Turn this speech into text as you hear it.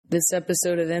This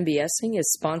episode of MBSing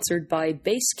is sponsored by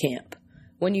Basecamp.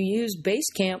 When you use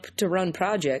Basecamp to run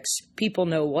projects, people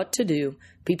know what to do,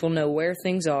 people know where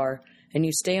things are, and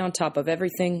you stay on top of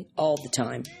everything all the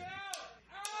time.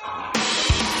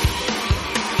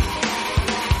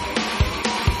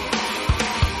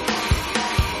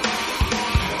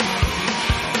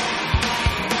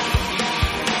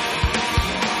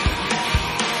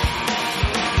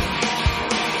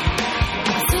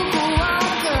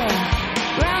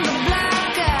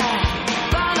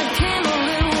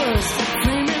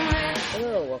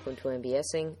 To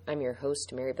MBSing. I'm your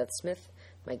host, Mary Beth Smith.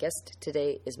 My guest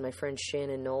today is my friend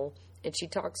Shannon Noll, and she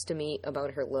talks to me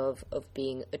about her love of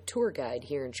being a tour guide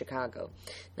here in Chicago.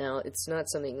 Now, it's not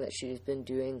something that she's been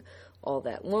doing all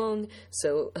that long,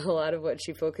 so a lot of what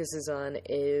she focuses on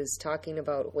is talking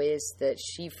about ways that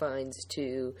she finds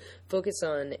to focus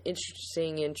on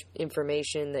interesting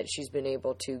information that she's been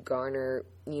able to garner,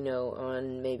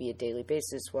 on maybe a daily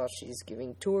basis while she's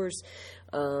giving tours,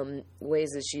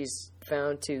 ways that she's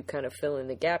found to kind of fill in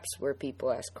the gaps where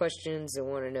people ask questions and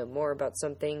want to know more about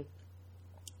something.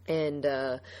 And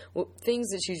things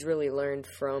that she's really learned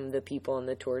from the people on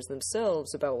the tours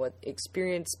themselves about what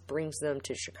experience brings them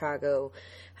to Chicago,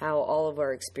 how all of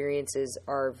our experiences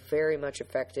are very much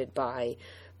affected by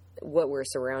what we're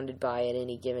surrounded by at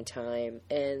any given time,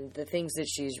 and the things that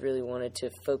she's really wanted to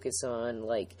focus on,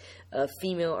 like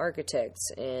female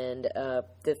architects and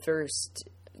the first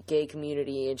gay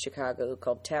community in Chicago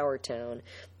called Tower Town.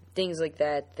 Things like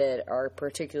that are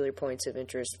particular points of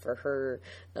interest for her,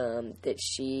 that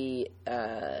she,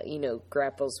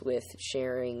 grapples with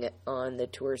sharing on the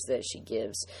tours that she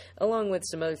gives, along with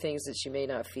some other things that she may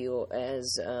not feel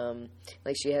as,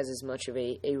 like she has as much of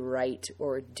a right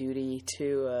or duty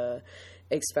to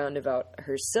expound about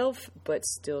herself, but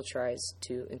still tries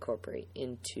to incorporate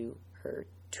into her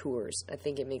tours. I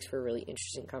think it makes for a really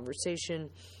interesting conversation.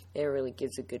 It really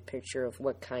gives a good picture of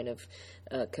what kind of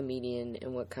comedian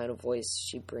and what kind of voice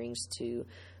she brings to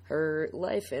her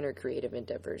life and her creative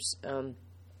endeavors.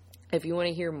 If you want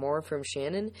to hear more from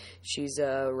Shannon, she's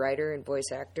a writer and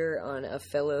voice actor on a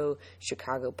fellow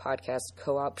Chicago podcast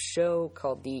co-op show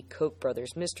called the Koch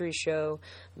brothers Mystery Show.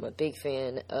 I'm a big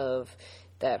fan of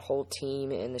that whole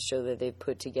team and the show that they've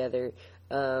put together.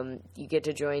 You get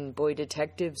to join boy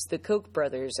detectives, the Koch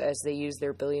brothers, as they use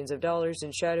their billions of dollars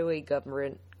in shadowy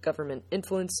government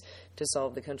influence to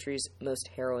solve the country's most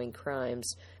harrowing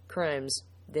crimes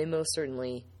they most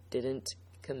certainly didn't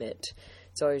commit.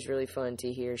 It's always really fun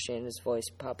to hear Shannon's voice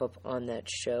pop up on that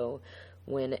show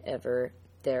whenever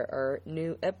there are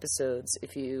new episodes.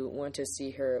 If you want to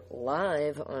see her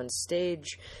live on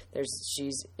stage,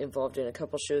 she's involved in a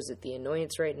couple shows at The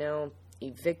Annoyance right now.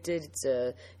 Evicted, it's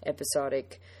a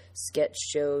episodic sketch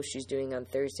show she's doing on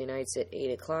Thursday nights at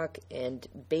 8 o'clock, and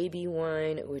Baby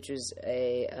Wine, which is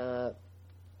a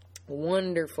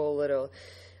wonderful little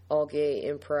all-gay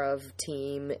improv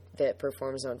team that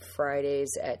performs on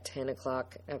Fridays at 10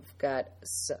 o'clock. I've got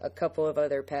a couple of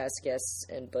other past guests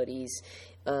and buddies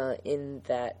in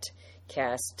that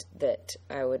cast that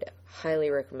I would highly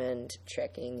recommend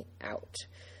checking out.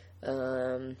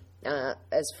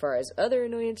 As far as other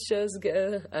Annoyance shows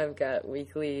go, I've got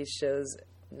weekly shows,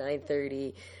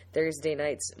 9:30 Thursday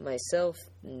nights myself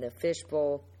in the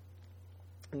Fishbowl.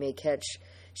 You may catch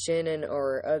Shannon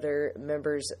or other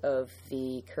members of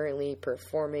the currently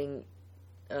performing,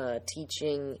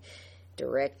 teaching,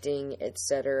 directing,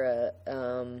 etc.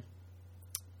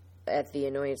 At the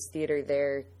Annoyance Theater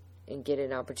there, and get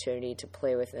an opportunity to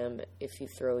play with them if you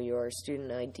throw your student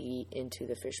ID into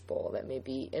the fishbowl. That may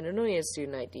be an Annoyance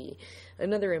student ID,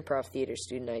 another improv theater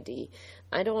student ID.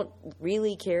 I don't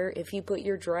really care if you put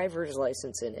your driver's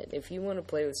license in it. If you want to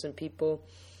play with some people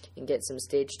and get some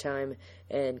stage time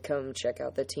and come check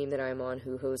out the team that I'm on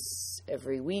who hosts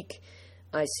every week,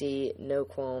 I see no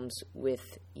qualms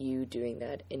with you doing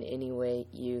that in any way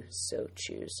you so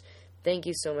choose. Thank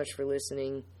you so much for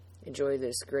listening. Enjoy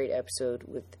this great episode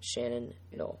with Shannon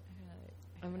Noll.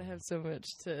 I'm going to have so much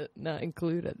to not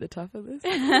include at the top of this.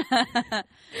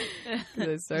 Because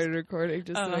I started recording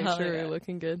just to make sure we're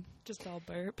looking good. Just all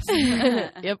burps.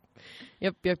 Yep.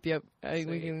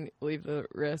 We can leave the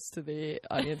rest to the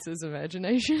audience's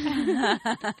imagination.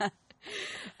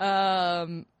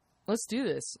 Let's do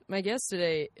this. My guest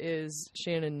today is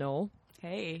Shannon Noll.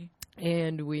 Hey.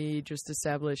 And we just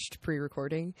established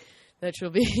pre-recording that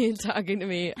she'll be talking to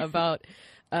me about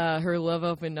her love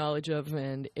of and knowledge of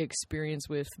and experience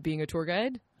with being a tour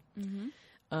guide.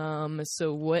 Mm-hmm.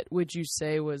 So what would you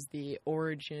say was the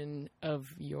origin of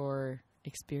your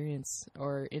experience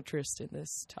or interest in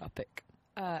this topic?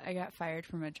 I got fired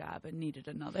from a job and needed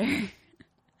another.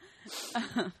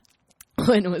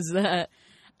 When was that?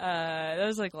 That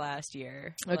was like last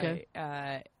year. Okay.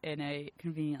 And I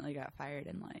conveniently got fired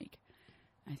in like,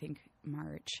 I think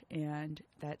March, and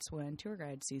that's when tour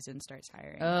guide season starts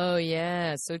hiring. Oh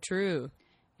yeah, so true.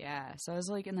 Yeah, so I was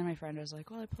like, and then my friend was like,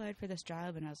 well, I applied for this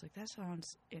job, and I was like, that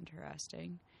sounds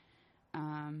interesting.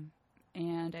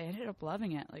 And I ended up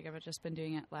loving it. Like, I've just been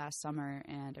doing it last summer,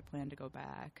 and I plan to go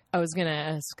back. I was going to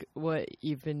ask what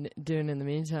you've been doing in the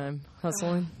meantime.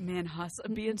 Hustling? Man,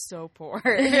 being so poor.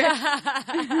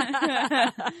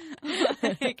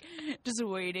 Like, just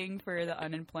waiting for the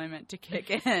unemployment to kick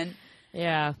in.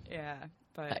 Yeah. Yeah,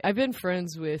 but I've been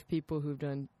friends with people who've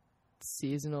done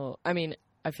seasonal. I mean,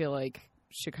 I feel like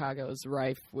Chicago is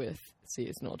rife with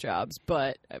seasonal jobs,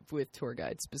 but with tour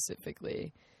guides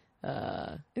specifically,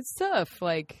 it's tough.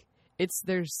 Like,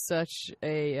 there's such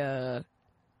a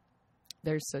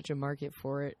market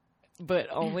for it, but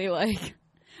only like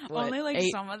only like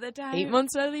some of the time, 8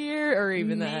 months out of the year, or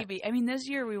even maybe. that. I mean, this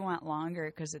year we went longer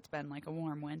because it's been like a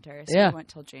warm winter, so Yeah. we went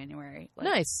till January. Like,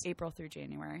 Nice, April through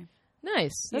January.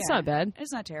 nice. That's Yeah. not bad.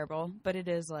 It's not terrible, but it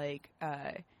is like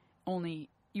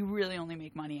you really only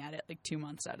make money at it like 2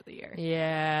 months out of the year.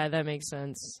 Yeah, that makes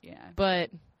sense. Yeah. But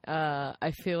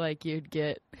I feel like you'd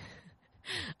get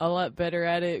a lot better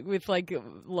at it with like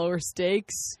lower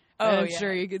stakes. Oh, I'm yeah.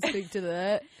 sure you could speak to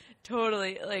that.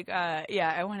 Totally. Like,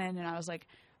 yeah, I went in and I was like,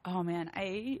 oh man,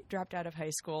 I dropped out of high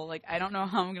school. Like, I don't know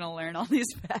how I'm going to learn all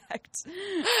these facts.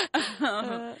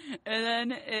 And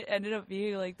then it ended up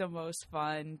being like the most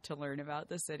fun to learn about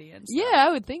the city and stuff. Yeah,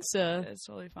 I would think so. It's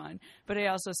totally fun. But I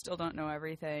also still don't know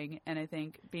everything. And I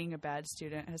think being a bad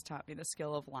student has taught me the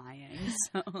skill of lying.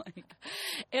 So, like,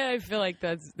 Yeah, I feel like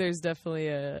there's definitely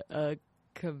a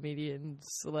comedian's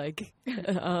like,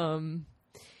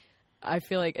 I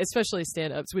feel like, especially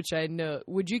stand-ups, which I know,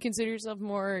 would you consider yourself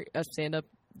more a stand-up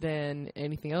than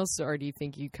anything else, or do you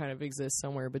think you kind of exist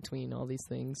somewhere between all these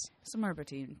things? somewhere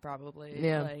between, probably.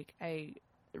 Yeah. Like,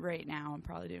 right now I'm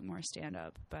probably doing more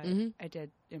stand-up, but I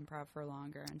did improv for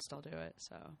longer and still do it,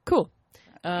 so. Cool.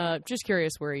 Just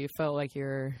curious where you felt like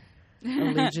your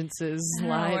allegiances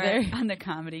lie We're there. on the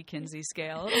comedy Kinsey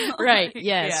scale. Right, Like,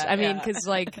 yes. yeah, I mean, yeah. because,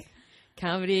 like,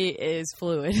 comedy is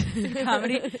fluid.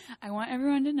 Comedy, I want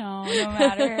everyone to know, no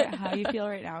matter how you feel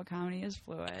right now, comedy is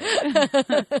fluid.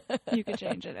 You could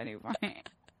change at any point.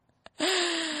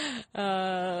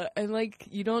 And, like,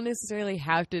 you don't necessarily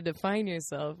have to define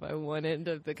yourself by one end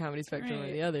of the comedy spectrum or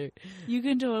Right. the other. You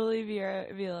can totally be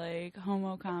like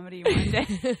homo comedy one day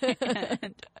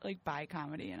and like bi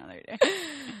comedy another day.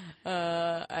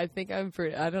 I think I'm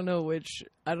pretty, I don't know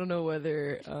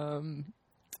whether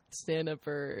stand-up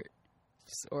or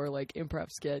like improv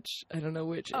sketch. I don't know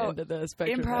which end of the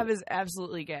spectrum. Improv is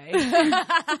absolutely gay.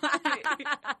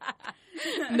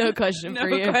 No question for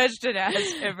you. No question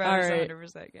asked. Improv is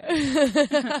 100%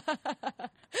 gay.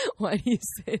 Why do you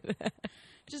say that?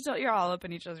 Just don't, you're all up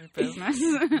in each other's business.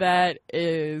 That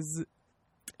is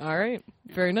all right.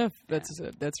 Fair enough. That's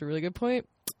a really good point.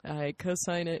 I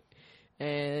co-sign it,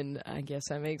 and I guess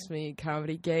that makes me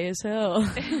comedy gay as hell.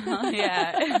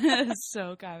 Yeah,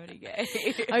 so comedy gay.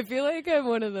 I feel like I'm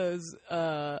one of those.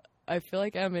 I feel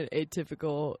like I'm an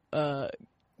atypical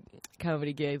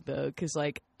comedy gay though, because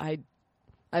like I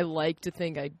like to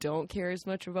think I don't care as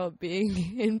much about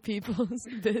being in people's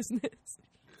business.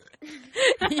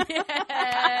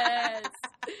 Yes.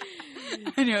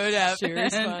 I know what happened. She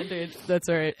responded. That's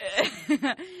all right.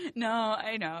 No,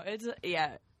 I know. It's,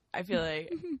 yeah. I feel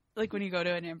like when you go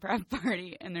to an improv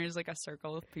party and there's like a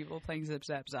circle of people playing Zip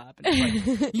Zap Zop and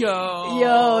it's like,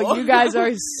 yo, you guys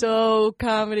are so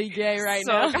comedy gay right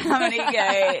now. So comedy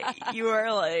gay. You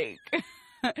are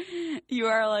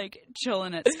like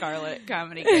chilling at Scarlet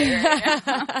comedy gay right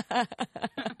now.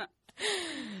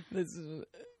 This is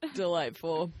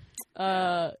delightful.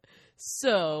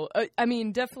 So, I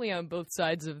mean, definitely on both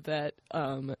sides of that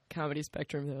comedy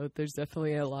spectrum, though, there's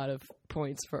definitely a lot of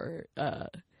points for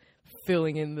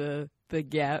filling in the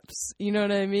gaps. You know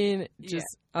what I mean?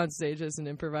 Just on stage as an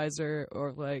improviser,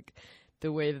 or like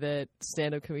the way that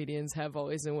stand-up comedians have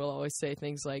always and will always say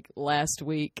things like last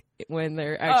week when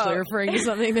they're actually referring to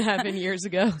something that happened years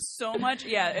ago. So much.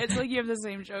 Yeah, it's like you have the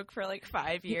same joke for like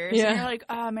 5 years. Yeah. And you're like,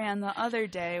 oh man, the other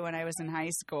day when I was in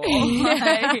high school.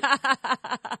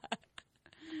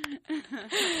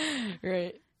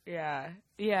 Right. Yeah.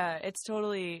 Yeah, it's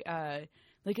totally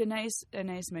like a nice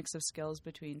mix of skills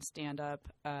between stand-up,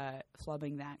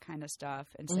 flubbing that kind of stuff,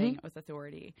 and saying it with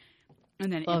authority.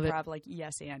 And then Love improv, like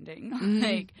yes-anding. Mm-hmm.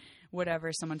 Like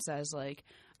whatever someone says, like,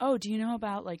 oh, do you know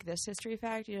about, like, this history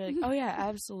fact? You're like, oh, yeah,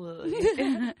 absolutely.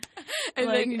 And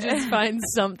like, then you just find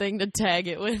something to tag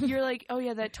it with. You're like, oh,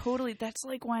 yeah, that's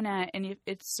like why not? And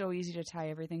it's so easy to tie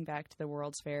everything back to the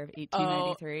World's Fair of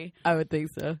 1893. I would think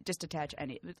so. Just attach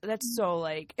any. That's so,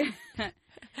 like,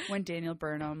 when Daniel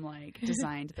Burnham, like,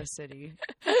 designed the city.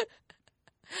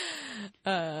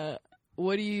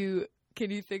 Can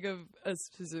you think of a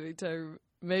specific time,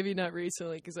 maybe not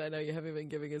recently, because I know you haven't been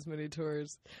giving as many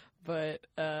tours, but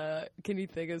can you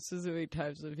think of specific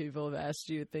times when people have asked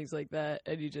you things like that,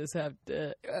 and you just have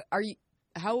to,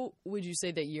 how would you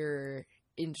say that you're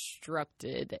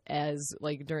instructed as,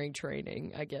 like, during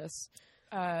training, I guess?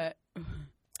 I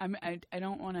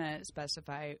don't want to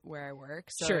specify where I work,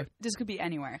 so sure. This could be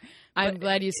anywhere. I'm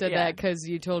glad you said that, because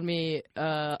you told me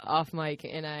off mic,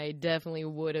 and I definitely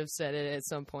would have said it at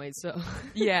some point. So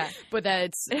yeah, but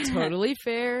that's totally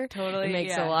fair. Totally, it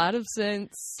makes a lot of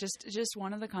sense. Just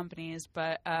one of the companies,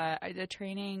 but the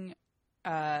training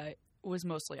was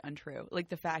mostly untrue. Like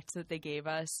the facts that they gave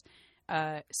us.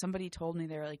 Somebody told me,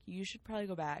 they were like, you should probably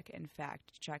go back and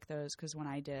fact check those, because when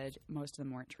I did, most of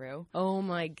them weren't true. Oh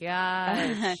my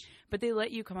gosh. But they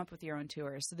let you come up with your own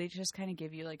tours, so they just kind of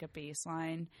give you like a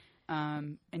baseline,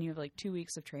 and you have like 2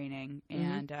 weeks of training,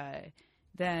 and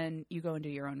then you go and do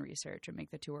your own research and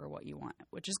make the tour what you want,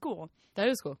 which is cool. That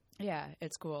is cool. Yeah,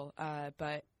 it's cool.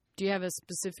 But do you have a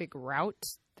specific route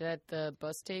that the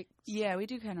bus takes? Yeah, we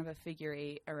do kind of a figure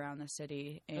 8 around the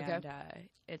city, and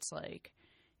it's like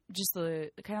just the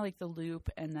kind of like the loop,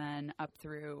 and then up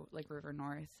through like River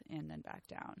North, and then back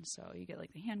down. So you get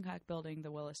like the Hancock Building,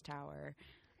 the Willis Tower,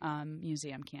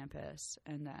 museum campus,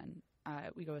 and then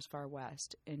we go as far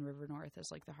west in River North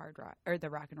as like the Hard Rock or the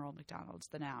Rock and Roll McDonald's,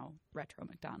 the now retro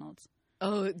McDonald's.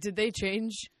 Oh, did they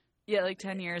change? Yeah, like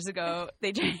 10 years ago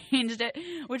they changed it,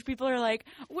 which people are like,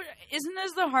 isn't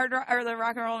this the Hard Rock or the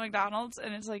Rock and Roll McDonald's?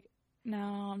 And it's like, no,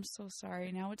 I'm so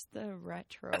sorry. Now it's the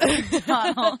retro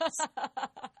McDonald's.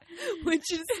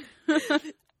 Which is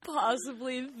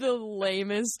possibly the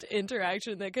lamest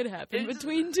interaction that could happen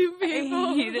between two people.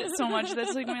 I hate it so much.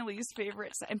 That's like my least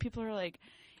favorite. And people are like,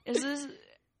 is this...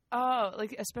 Oh,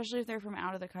 like, especially if they're from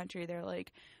out of the country. They're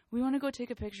like, we want to go take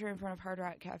a picture in front of Hard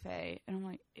Rock Cafe. And I'm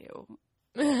like, ew.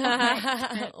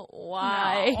 Why? No,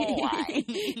 why?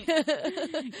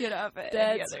 Get off it.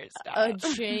 That's other stuff.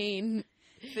 a chain.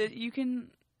 That you can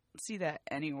see that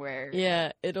anywhere.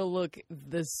 Yeah, it'll look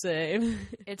the same.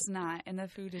 It's not, and the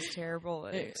food is terrible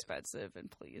and expensive.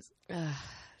 And please,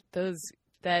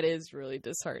 that is really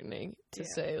disheartening to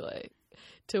say. Like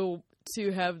to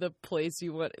have the place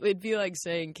you want. It'd be like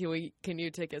saying, "Can you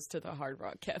take us to the Hard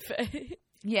Rock Cafe?"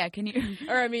 Yeah, can you?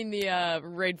 Or I mean the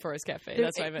Rainforest Cafe.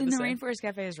 That's what I meant to say. And the Rainforest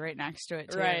Cafe is right next to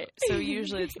it too. Right. So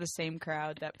usually it's the same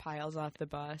crowd that piles off the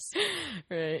bus.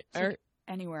 Right. So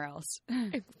anywhere else.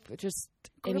 Just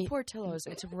go to Portillo's.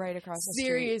 It's right across the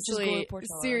street. Just go to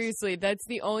Portillo's. Seriously, that's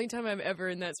the only time I'm ever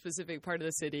in that specific part of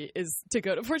the city is to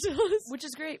go to Portillo's. Which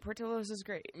is great. Portillo's is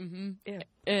great. Mm-hmm. Yeah.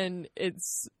 And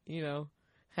it's,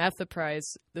 half the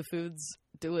price. The food's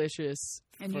delicious.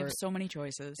 And you have so many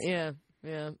choices. Yeah.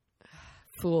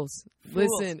 Fools.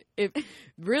 Listen, if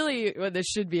really what this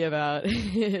should be about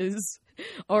is,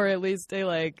 or at least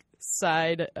a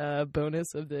side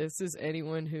bonus of this, is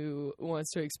anyone who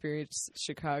wants to experience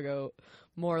Chicago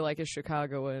more like a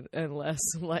Chicagoan and less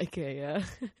like a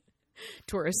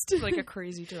tourist. Like a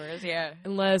crazy tourist, yeah.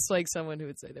 Unless someone who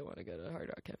would say they want to go to the Hard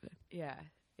Rock Cafe. Yeah.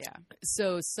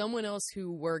 So someone else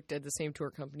who worked at the same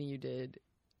tour company you did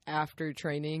after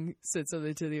training said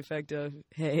something to the effect of,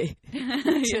 hey,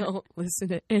 don't listen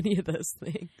to any of those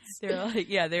things. They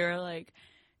were like,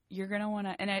 you're going to want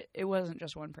to, and it wasn't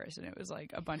just one person. It was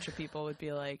like a bunch of people would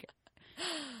be like,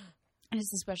 and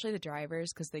it's especially the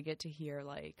drivers, because they get to hear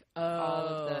all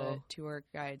of the tour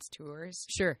guides' tours.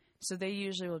 Sure. So they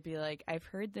usually will be like, I've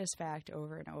heard this fact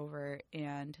over and over,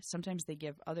 and sometimes they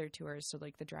give other tours, so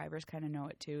the drivers kind of know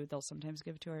it too. They'll sometimes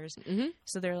give tours. Mm-hmm.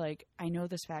 So they're like, I know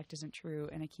this fact isn't true,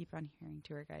 and I keep on hearing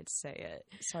tour guides say it.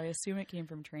 So I assume it came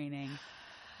from training.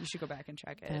 You should go back and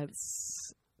check it.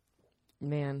 That's,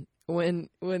 man, when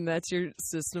that's your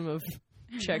system of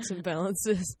checks and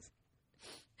balances.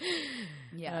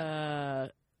 Yeah.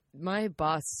 My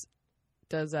boss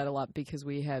does that a lot because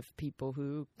we have people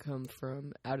who come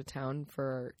from out of town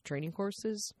for training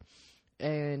courses,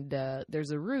 and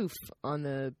there's a roof on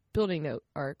the building that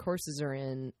our courses are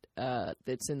in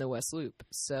that's in the West Loop.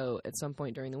 So at some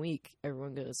point during the week,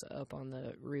 everyone goes up on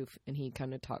the roof, and he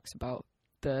kind of talks about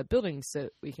the buildings that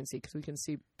we can see, because we can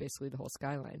see basically the whole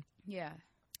skyline. Yeah.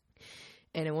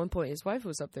 And at one point, his wife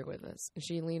was up there with us, and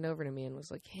she leaned over to me and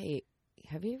was like, hey,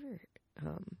 have you ever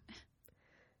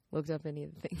looked up any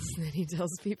of the things that he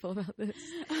tells people about this.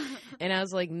 And I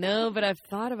was like, no, but I've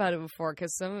thought about it before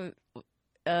because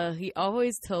he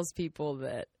always tells people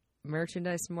that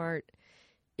Merchandise Mart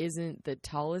isn't the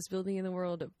tallest building in the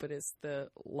world, but it's the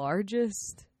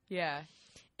largest. Yeah.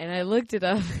 And I looked it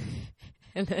up,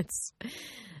 and that's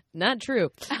not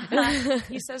true.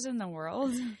 He says in the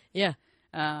world. Yeah.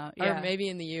 Yeah. Or maybe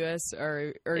in the U.S.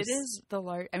 or it is the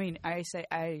large. I mean, I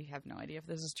have no idea if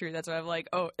this is true. That's why I'm like,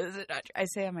 oh, is it not true? I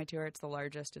say on my tour it's the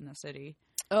largest in the city.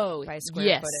 Oh, by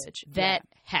square footage. That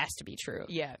has to be true.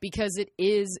 Yeah, because it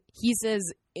is. He says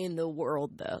in the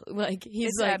world though, like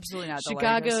it's like absolutely not the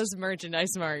Chicago's largest.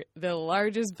 Merchandise Mart, the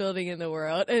largest building in the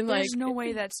world, and there's like no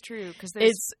way that's true because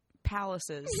there's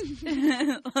palaces.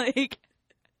 Like.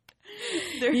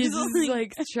 He just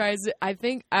like tries to. I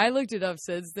think I looked it up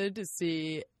since then to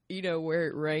see, where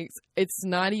it ranks. It's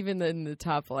not even in the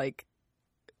top, like,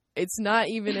 it's not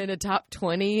even in a top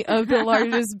 20 of the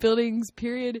largest buildings,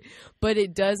 period. But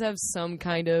it does have some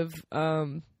kind of,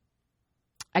 I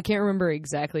can't remember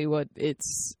exactly what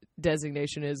its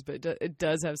designation is, but it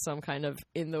does have some kind of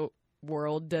in the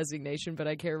world designation, but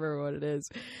I can't remember what it is.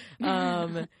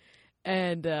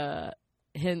 And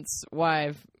hence why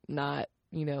I've not,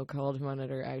 called him on it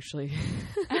or actually.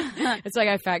 It's like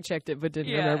I fact checked it but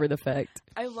didn't remember the fact.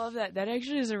 I love that. That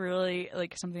actually is a really,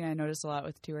 like, something I notice a lot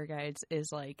with tour guides is,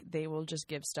 like, they will just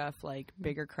give stuff, like,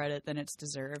 bigger credit than it's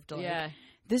deserved. Like,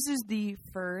 this is the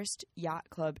first yacht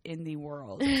club in the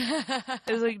world.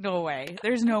 There's, like, no way.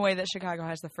 There's no way that Chicago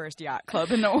has the first yacht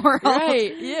club in the world.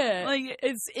 Right, yeah. Like,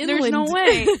 it's inland. There's no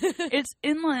way. It's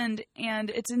inland, and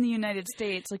it's in the United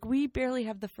States. Like, we barely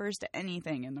have the first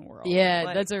anything in the world. Yeah,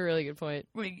 like, that's a really good point.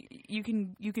 You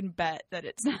can bet that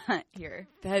it's not here.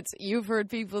 You've heard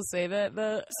people say that,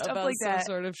 though? Stuff about like some that.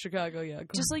 sort of Chicago yacht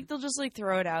club. Just, like, they'll just, like,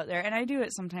 throw it out there. And I do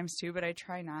it sometimes, too, but I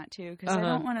try not to, because I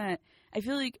don't want to... I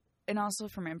feel like... And also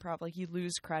from improv, like, you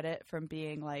lose credit from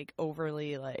being, like,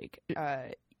 overly, like,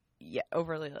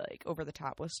 overly, like, over the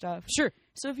top with stuff. Sure.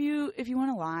 So if you want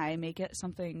to lie, make it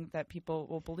something that people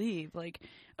will believe. Like,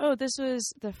 oh, this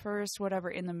was the first whatever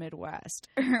in the Midwest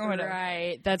or whatever.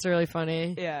 Right. That's really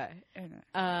funny. Yeah.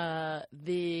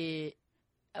 The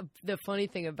funny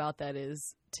thing about that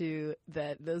is, too,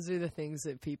 that those are the things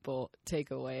that people take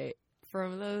away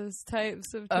from those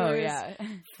types of tours. Oh, yeah.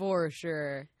 For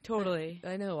sure. Totally.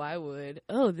 I know I would.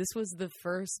 Oh, this was the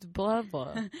first blah,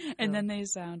 blah. And then they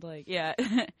sound like, yeah.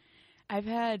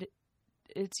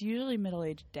 It's usually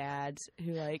middle-aged dads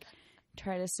who, like,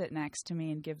 try to sit next to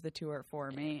me and give the tour for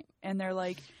me. And they're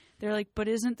like, but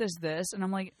isn't this? And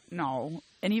I'm like, no.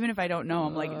 And even if I don't know,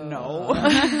 I'm like, no.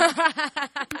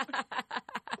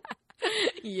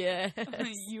 Yes.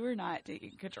 You are not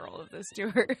taking control of this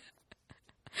tour.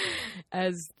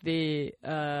 As the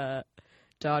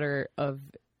daughter of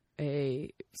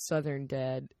a Southern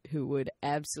dad who would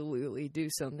absolutely do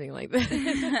something like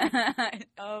that.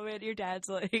 Oh, man, your dad's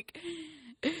like...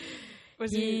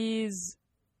 He's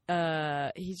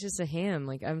just a ham.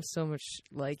 Like, I'm so much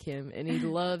like him, and he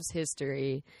loves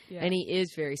history, yeah. and he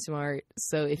is very smart.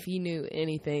 So if he knew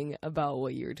anything about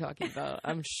what you were talking about,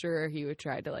 I'm sure he would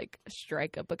try to, like,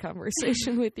 strike up a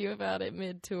conversation with you about it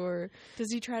mid-tour. Does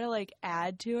he try to, like,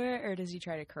 add to it, or does he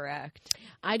try to correct?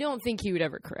 I don't think he would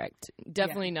ever correct.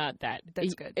 Definitely not that.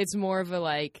 That's good. It's more of a,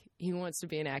 like, he wants to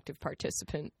be an active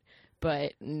participant.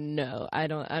 But no, I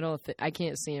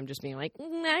can't see him just being like,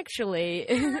 actually.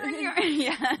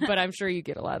 Yeah. But I'm sure you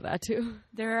get a lot of that too.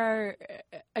 There's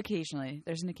occasionally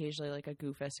like a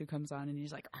goofus who comes on and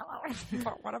he's like,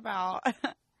 but what about?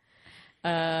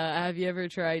 Have you ever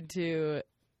tried to,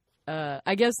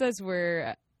 I guess that's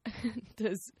where,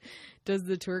 does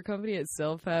the tour company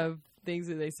itself have things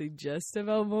that they suggest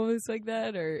about moments like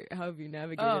that, or how have you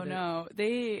navigated it? Oh, no.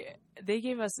 They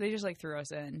just, like, threw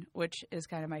us in, which is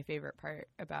kind of my favorite part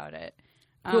about it.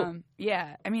 Cool.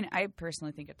 Yeah. I mean, I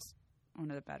personally think it's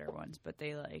one of the better ones, but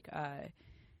they, like,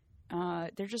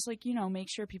 they're just, like, make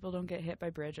sure people don't get hit by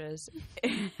bridges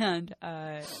and,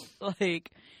 try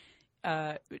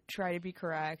to be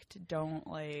correct. Don't,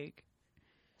 like,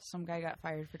 some guy got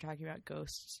fired for talking about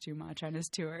ghosts too much on his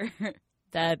tour.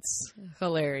 That's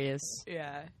hilarious.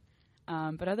 Yeah.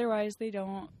 But otherwise, they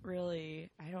don't really...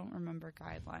 I don't remember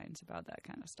guidelines about that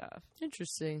kind of stuff.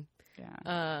 Interesting.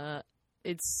 Yeah.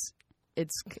 It's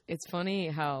funny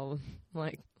how,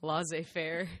 like,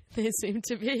 laissez-faire they seem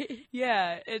to be.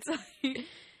 Yeah. It's like...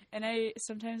 And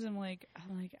I'm like,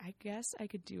 I guess I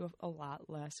could do a lot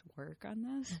less work on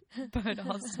this. But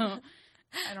also,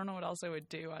 I don't know what else I would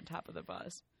do on top of the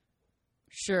bus.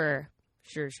 Sure.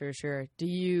 Do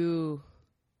you...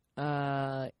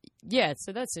 Yeah,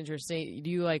 so that's interesting. Do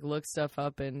you like look stuff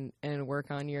up and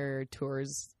work on your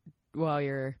tours while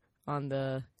you're on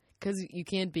the, because you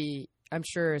can't be, I'm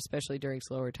sure, especially during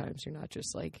slower times, you're not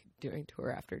just like doing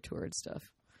tour after tour and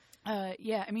stuff.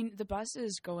 Yeah, I mean, the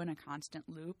buses go in a constant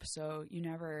loop, so you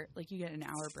never, like, you get an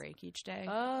hour break each day.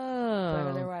 Oh. But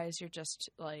otherwise, you're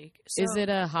just, like... So, is it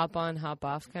a hop-on,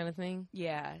 hop-off kind of thing?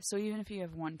 Yeah, so even if you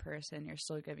have one person, you're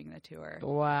still giving the tour.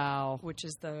 Wow. Which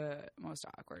is the most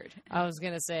awkward. I was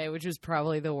going to say, which was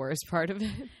probably the worst part of it.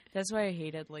 That's why I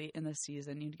hated late in the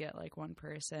season. You'd get, like, one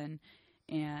person,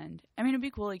 and, I mean, it'd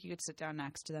be cool, like, you could sit down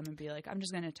next to them and be like, I'm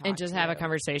just going to talk and just to have you. A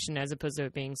conversation as opposed to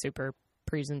it being super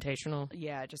presentational.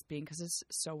 Yeah, just being, because it's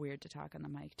so weird to talk on the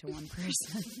mic to one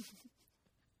person.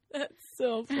 That's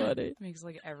so funny. It makes,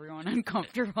 like, everyone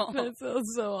uncomfortable. That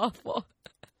sounds so awful.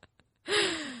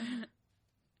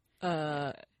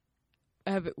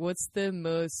 What's the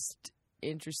most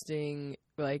interesting,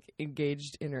 like,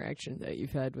 engaged interaction that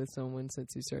you've had with someone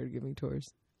since you started giving tours?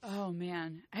 Oh,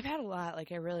 man. I've had a lot.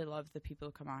 Like, I really love the people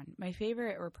who come on. My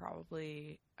favorite were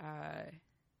probably,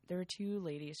 there were two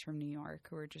ladies from New York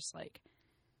who were just, like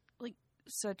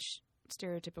such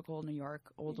stereotypical New York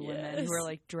old women who were,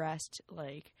 like, dressed,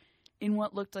 like, in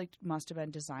what looked like must have been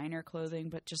designer clothing,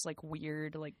 but just, like,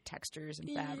 weird, like, textures and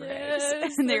fabrics.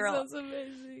 Yes, and that sounds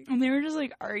amazing. And they were just,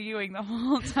 like, arguing the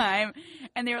whole time.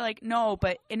 And they were like, no,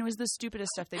 but, and it was the stupidest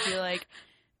stuff. They'd be like,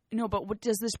 no, but what,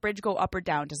 does this bridge go up or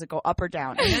down? Does it go up or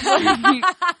down? And it's like,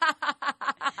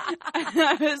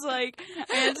 I was like,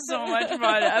 I had so much fun.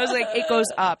 I was like, it goes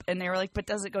up. And they were like, but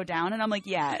does it go down? And I'm like,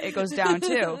 yeah, it goes down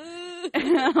too.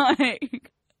 And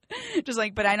like, just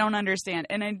like, but I don't understand.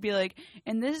 And I'd be like,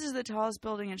 and this is the tallest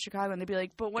building in Chicago. And they'd be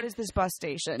like, but what is this bus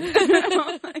station?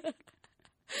 Like,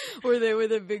 were they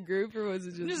with a big group, or was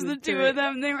it just the two of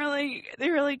them? They were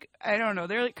like, I don't know.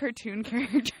 They're like cartoon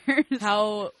characters.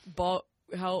 How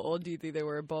old do you think they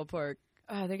were? Ballpark?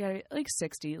 They gotta be like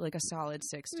 60, like a solid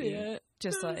 60. Yeah,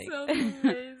 just that like sounds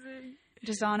amazing.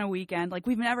 Just on a weekend. Like,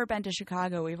 we've never been to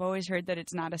Chicago. We've always heard that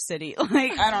it's not a city.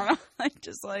 Like, I don't know. Like,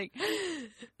 just like,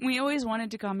 we always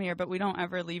wanted to come here, but we don't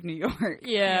ever leave New York.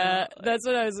 Yeah, you know? that's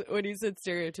what I was, when you said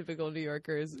stereotypical New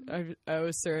Yorkers, I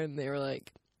was certain they were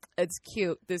like, it's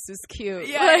cute. This is cute.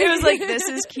 Yeah, it was like, this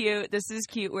is cute. This is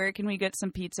cute. Where can we get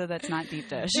some pizza that's not deep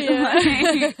dish? Yeah.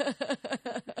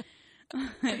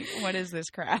 Like, what is this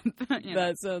crap?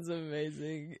 That sounds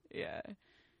amazing. Yeah.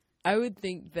 I would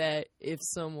think that if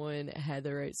someone had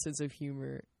the right sense of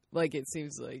humor, like, it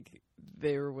seems like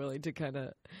they were willing to kind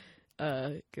of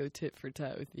go tit for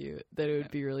tat with you, that it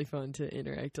would be really fun to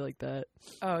interact like that.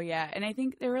 Oh, yeah. And I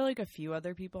think there were, like, a few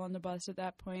other people on the bus at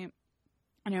that point.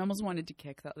 And I almost wanted to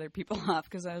kick the other people off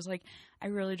because I was like, I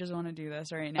really just want to do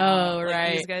this right now. Oh, like,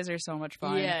 right. These guys are so much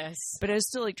fun. Yes. But I was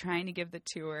still, like, trying to give the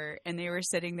tour, and they were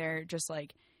sitting there just,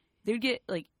 like, they would get,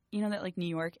 like, you know that, like, New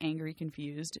York angry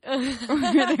confused?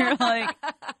 Where they're like,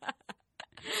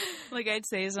 I'd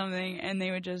say something, and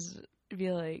they would just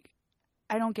be like,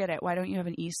 I don't get it. Why don't you have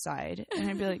an east side? And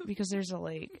I'd be like, because there's a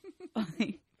lake.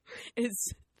 Like,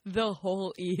 it's the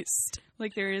whole East.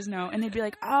 Like, there is no, and they'd be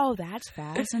like, oh, that's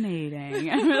fascinating.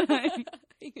 I'm like,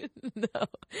 no,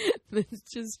 it's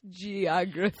just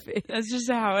geography. That's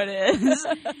just how it is.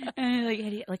 And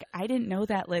like, I didn't know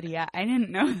that, Lydia. I didn't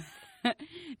know that.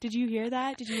 Did you hear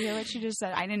that? Did you hear what she just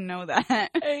said? I didn't know that.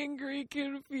 Angry,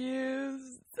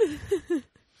 confused.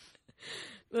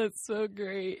 That's so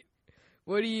great.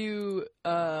 What do you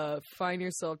find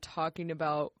yourself talking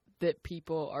about that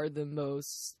people are the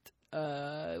most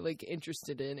like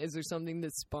interested in? Is there something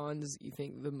that spawns, you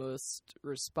think, the most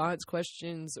response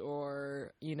questions,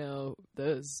 or, you know,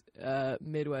 those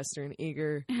Midwestern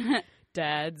eager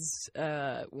dads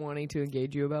wanting to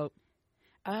engage you about?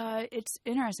 It's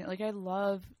interesting. Like, I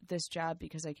love this job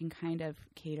because I can kind of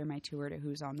cater my tour to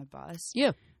who's on the bus.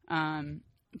 Yeah.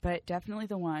 But definitely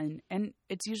the one, and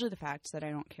it's usually the facts that I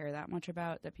don't care that much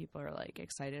about that people are, like,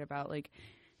 excited about. Like,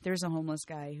 there's a homeless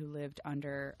guy who lived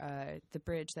under the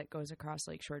bridge that goes across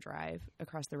Lakeshore Drive,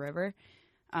 across the river.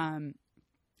 And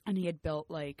he had built,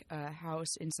 like, a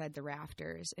house inside the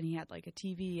rafters, and he had, like, a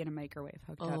TV and a microwave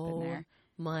hooked up in there.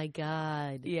 My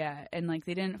God. Yeah, and, like,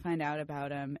 they didn't find out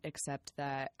about him except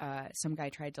that some guy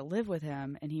tried to live with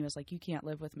him, and he was like, you can't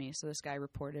live with me. So this guy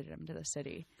reported him to the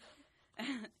city.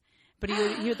 But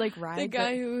he would like ride. The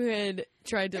guy who had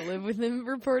tried to live with him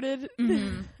reported.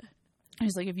 Mm-hmm.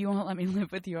 He's like, if you won't let me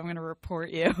live with you, I'm going to report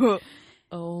you.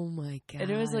 Oh my God. And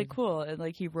it was like cool. And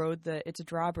like he rode it's a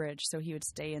drawbridge, so he would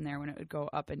stay in there when it would go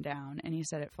up and down. And he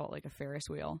said it felt like a Ferris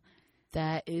wheel.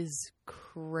 That is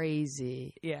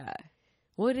crazy. Yeah.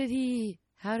 How did he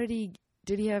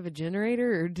did he have a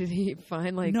generator or did he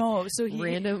find like No, so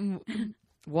random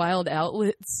wild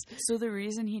outlets? So the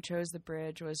reason he chose the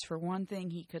bridge was, for one thing,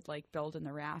 he could like build in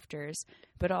the rafters,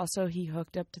 but also he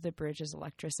hooked up to the bridge's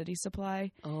electricity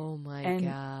supply. Oh my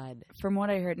God. From what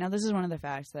I heard, now this is one of the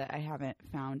facts that I haven't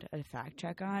found a fact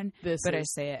check on, but I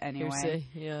say it anyway. Hearsay,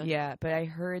 yeah. Yeah, but I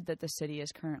heard that the city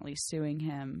is currently suing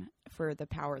him for the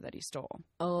power that he stole.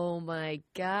 Oh my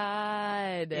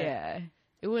God. Yeah.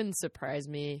 It wouldn't surprise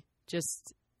me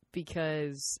just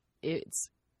because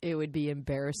it would be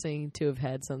embarrassing to have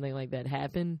had something like that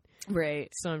happen.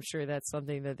 Right. So I'm sure that's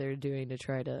something that they're doing to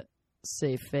try to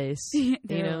save face.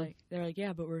 They're like,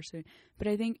 yeah, but we're suing. But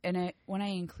I think, and I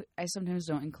sometimes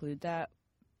don't include that,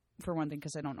 for one thing,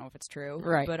 because I don't know if it's true.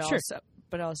 Right. But sure.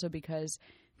 also because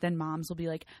then moms will be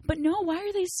like, but no, why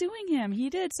are they suing him? He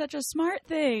did such a smart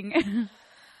thing.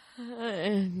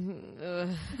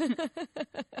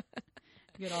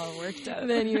 Get all worked up.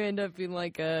 Then you end up in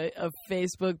like a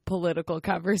Facebook political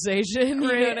conversation. You know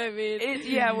what I mean?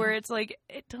 Where it's like,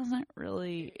 it doesn't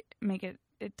really make it.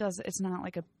 It's not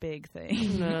like a big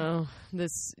thing. No,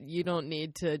 you don't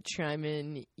need to chime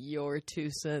in your 2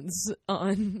 cents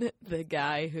on the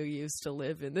guy who used to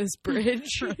live in this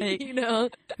bridge, right? You know,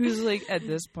 who's like at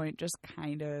this point just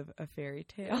kind of a fairy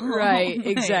tale, right?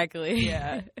 Exactly.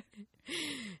 Yeah.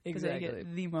 Exactly. They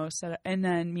get the most set up. And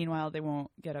then meanwhile they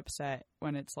won't get upset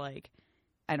when it's like,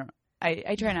 I don't know.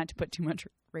 I try not to put too much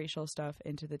racial stuff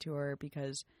into the tour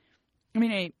because, I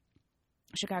mean,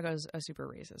 Chicago's a super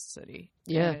racist city.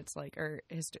 Yeah. And it's like,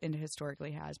 and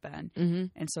historically has been. Mm-hmm.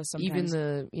 And so sometimes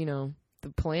even the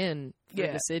plan for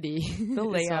the city, the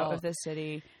layout of the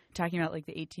city, talking about like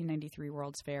the 1893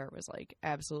 World's Fair was like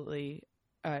absolutely,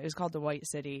 it was called the White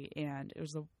City, and it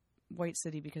was the White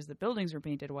City because the buildings were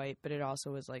painted white, but it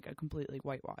also was like a completely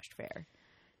whitewashed fair.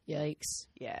 Yikes.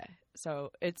 Yeah.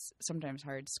 So it's sometimes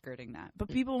hard skirting that. But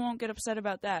people won't get upset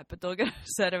about that, but they'll get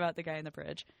upset about the guy in the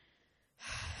bridge.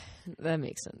 That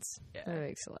makes sense. Yeah. That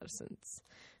makes a lot of sense.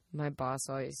 My boss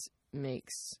always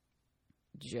makes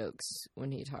jokes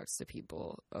when he talks to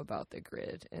people about the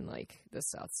grid and like the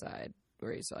South Side,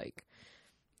 where he's like,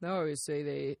 I always say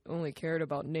they only cared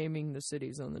about naming the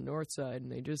cities on the North Side,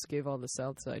 and they just gave all the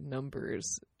South Side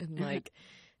numbers. And like,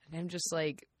 and I'm just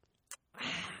like,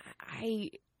 I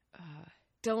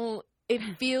don't. It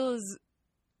feels.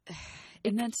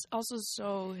 And that's also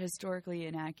so historically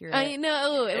inaccurate. I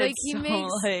know, like he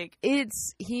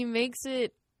makes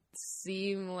it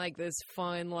seem like this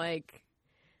fun, like,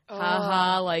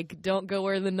 haha, like don't go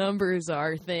where the numbers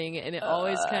are thing, and it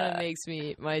always kind of makes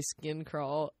my skin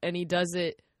crawl. And he does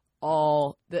it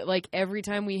like every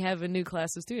time we have a new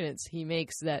class of students, he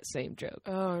makes that same joke.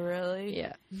 Oh, really?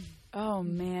 Yeah. Oh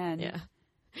man. Yeah.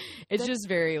 It's just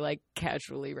very like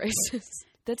casually racist.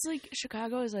 That's like,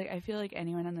 Chicago is like, I feel like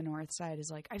anyone on the North Side is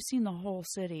like, I've seen the whole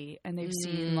city, and they've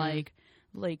seen like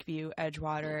Lakeview,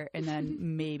 Edgewater, and then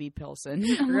maybe Pilsen.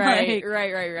 Right.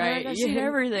 Like, I've seen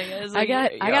everything. I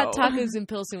got tacos in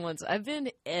Pilsen once. I've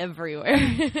been everywhere.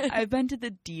 I've been to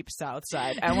the deep South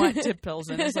Side. I went to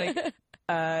Pilsen. It's like,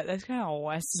 that's kind of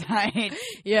West Side.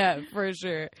 Yeah, for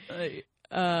sure.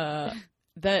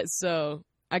 That's so,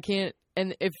 I can't,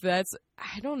 and if that's,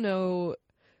 I don't know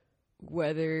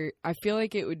whether, I feel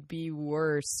like it would be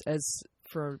worse as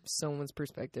from someone's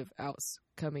perspective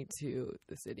coming to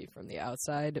the city from the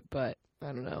outside, but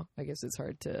I don't know. I guess it's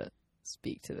hard to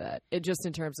speak to that. It just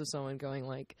in terms of someone going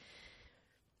like,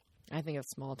 I think of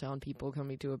small town people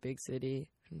coming to a big city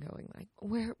and going like,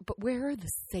 where are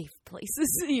the safe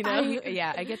places? You know?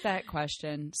 I get that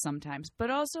question sometimes,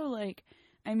 but also like,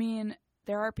 I mean,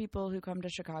 there are people who come to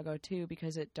Chicago too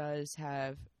because it does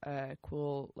have a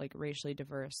cool, like, racially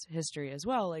diverse history as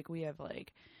well. Like, we have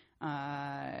like,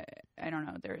 I don't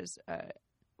know, there's a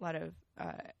lot of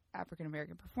African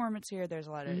American performance here. There's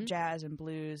a lot of jazz and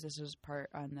blues. This was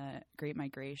part on the Great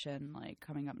Migration, like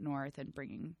coming up north and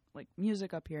bringing like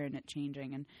music up here and it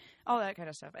changing and all that kind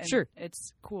of stuff. And sure,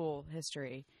 it's cool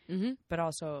history, but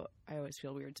also I always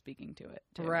feel weird speaking to it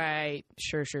too. Right.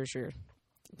 Sure.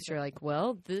 You're like,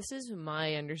 well, this is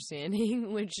my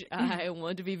understanding, which I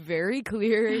want to be very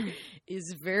clear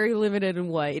is very limited and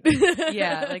white.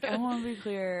 Yeah, like, I want to be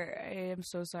clear. I am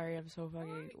so sorry. I'm so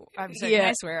fucking... I'm sorry. Can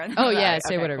I swear on that? Oh, yeah.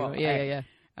 Say okay, whatever. Cool. Yeah.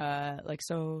 Like,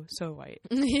 so white.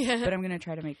 Yeah. But I'm going to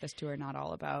try to make this tour not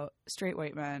all about straight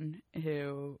white men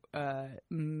who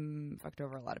fucked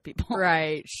over a lot of people.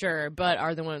 Right, sure. But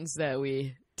are the ones that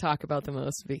we talk about the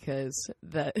most because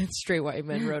the straight white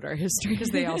men wrote our history. Because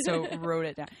they also wrote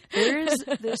it down. There's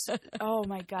this, oh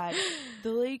my God.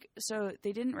 So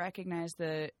they didn't recognize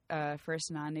the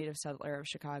first non-native settler of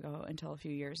Chicago until a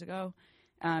few years ago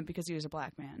because he was a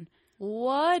black man.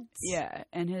 What? Yeah,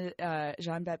 and his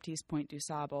Jean-Baptiste Point du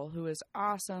Sable, who was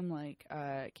awesome, like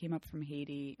came up from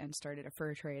Haiti and started a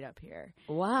fur trade up here.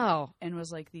 Wow. And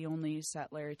was like the only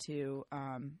settler to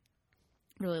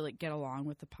really like get along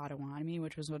with the Potawatomi,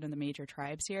 which was one of the major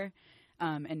tribes here,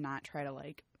 and not try to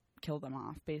like kill them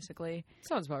off, basically.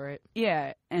 Sounds about right.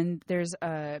 Yeah, and there's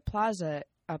a plaza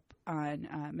up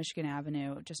on Michigan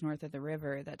Avenue, just north of the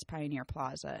river, that's Pioneer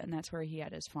Plaza, and that's where he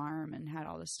had his farm and had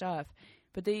all this stuff.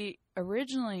 But they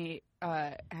originally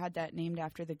had that named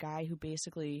after the guy who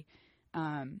basically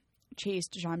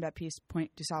chased Jean-Baptiste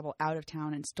Point du Sable out of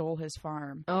town and stole his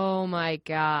farm. Oh my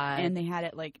God. And they had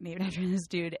it like named after this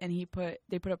dude, and they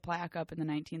put a plaque up in the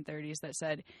 1930s that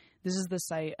said, "This is the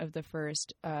site of the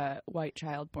first white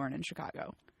child born in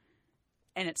Chicago."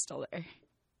 And it's still there.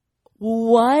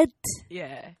 What?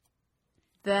 Yeah.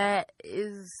 That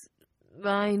is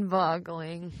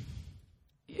mind-boggling.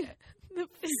 Yeah. The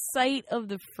site of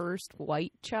the first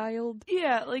white child?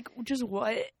 Yeah, like, just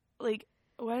what? Like,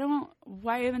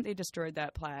 why haven't they destroyed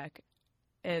that plaque?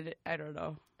 And I don't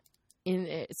know.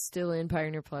 It's still in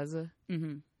Pioneer Plaza?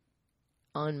 Mm-hmm.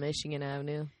 On Michigan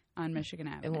Avenue? On Michigan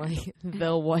Avenue. And like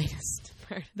the whitest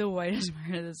part. The whitest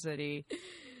part of the city.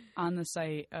 On the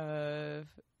site of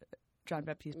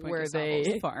Jean-Baptiste Point du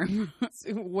Sable's farm.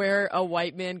 Where a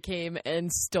white man came and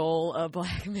stole a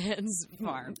black man's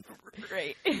farm.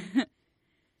 Right.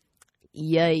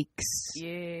 Yikes.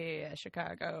 Yeah,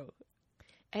 Chicago.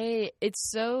 Hey, it's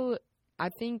so, I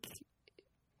think,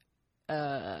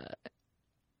 the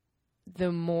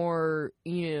more,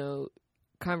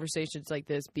 conversations like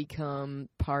this become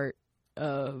part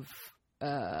of,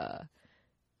 I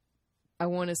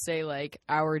want to say, like,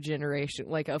 our generation,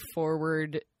 like a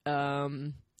forward,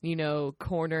 corner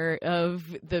of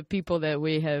the people that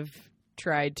we have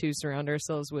tried to surround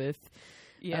ourselves with.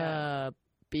 Yeah.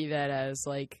 Be that as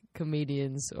like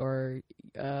comedians or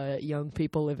young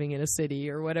people living in a city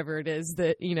or whatever it is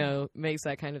that makes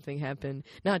that kind of thing happen.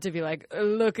 Not to be like,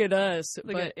 look at us,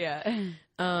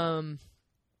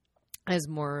 as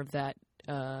more of that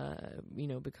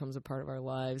becomes a part of our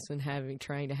lives, and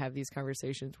trying to have these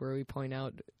conversations where we point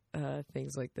out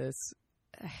things like this.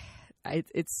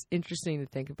 It's interesting to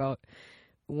think about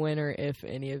when or if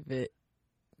any of it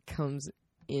comes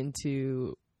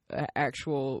into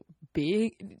actual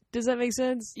being. Does that make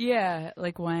sense? Yeah,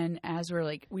 like when, as we're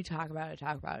like, we talk about it,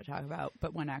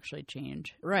 but when actually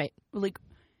change. Right. Like,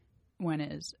 when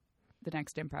is the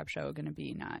next improv show going to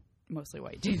be not mostly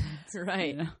white dudes?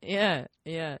 Right. Yeah.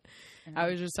 I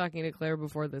was just talking to Claire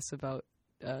before this about,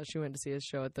 she went to see a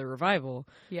show at the Revival,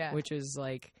 which is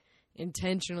like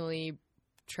intentionally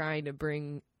trying to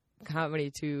bring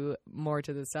comedy more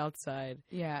to the South Side.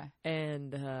 Yeah.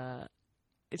 And,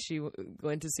 she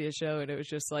went to see a show, and it was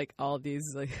just like all these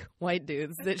like white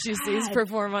dudes that she sees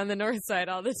perform on the North Side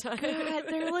all the time. God,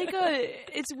 they're like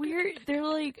it's weird. They're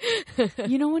like,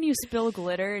 when you spill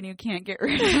glitter and you can't get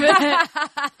rid of it.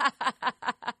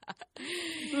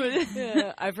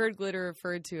 Yeah, I've heard glitter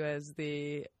referred to as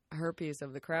the herpes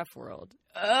of the craft world.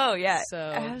 Oh yeah, so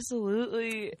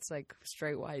absolutely. It's like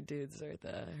straight white dudes are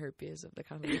the herpes of the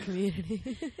comedy community,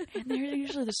 and they're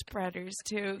usually the spreaders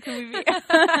too. Can we be?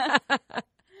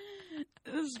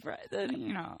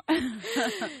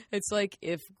 It's like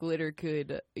if glitter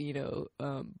could,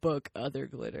 book other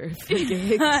glitter for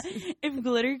gigs. If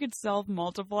glitter could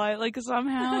self-multiply, like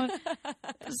somehow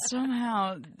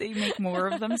they make more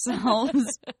of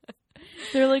themselves.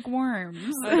 They're like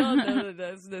worms. I don't know that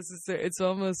that's necessary. It's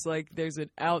almost like there's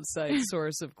an outside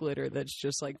source of glitter that's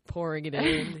just like pouring it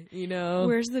in,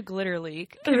 Where's the glitter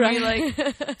leak? Right.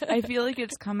 I feel like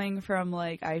it's coming from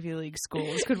like Ivy League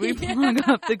schools. Could we plug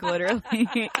up the glitter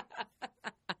leak?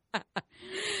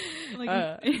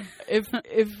 If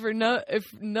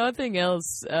nothing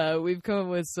else, we've come up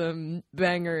with some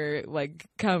banger like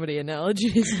comedy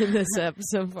analogies in this episode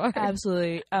so far.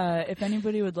 Absolutely. If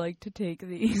anybody would like to take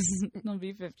these, they'll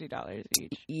be $50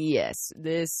 each. Yes,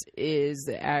 this is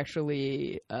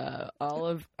actually all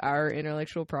of our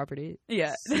intellectual property.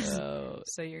 Yeah. So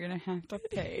you're gonna have to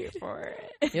pay for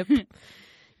it.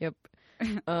 Yep.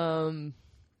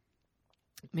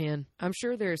 Man, I'm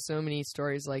sure there are so many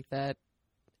stories like that.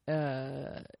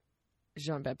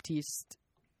 Jean-Baptiste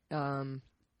in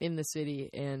the city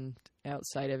and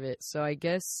outside of it. So I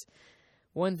guess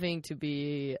one thing to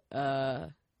be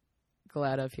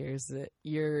glad of here is that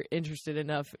you're interested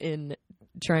enough in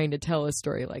trying to tell a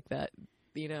story like that,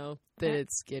 that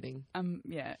it's getting...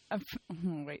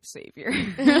 white savior.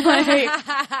 Like,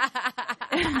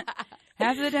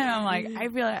 half the time I'm like, I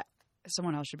feel like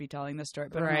someone else should be telling this story,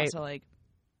 but I'm also like,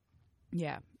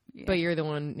 yeah. But you're the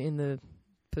one in the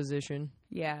position.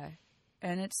 Yeah.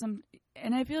 and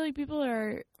and I feel like people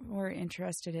are more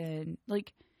interested in,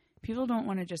 like, people don't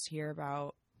want to just hear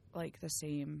about, like, the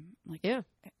same, like,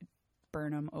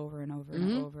 burn them over and over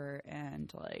and over,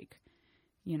 and, like,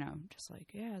 you know, just like,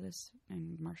 yeah, this,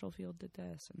 and Marshall Field did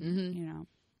this, and, you know,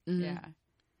 yeah.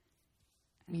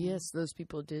 Yes, those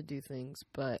people did do things,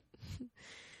 but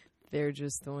they're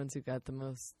just the ones who got the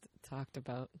most talked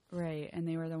about. Right, and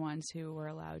they were the ones who were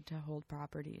allowed to hold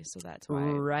property, so that's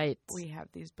why we have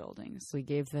these buildings. We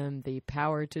gave them the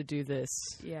power to do this.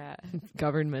 Yeah.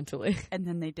 Governmentally. And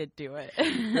then they did do it.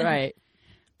 Right.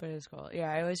 But it's cool.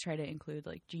 Yeah, I always try to include,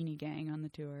 like, Jeannie Gang on the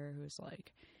tour, who's,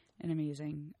 like, an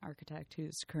amazing architect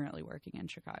who's currently working in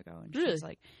Chicago. And she's,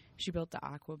 like, she built the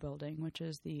Aqua building, which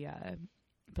is the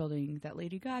building that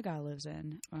Lady Gaga lives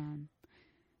in.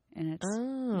 And it's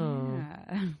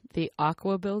the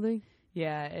Aqua building.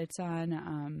 Yeah, it's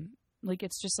on like,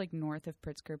 it's just like north of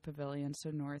Pritzker Pavilion, so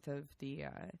north of the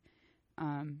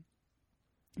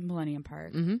Millennium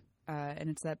Park, and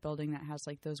it's that building that has,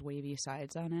 like, those wavy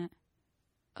sides on it.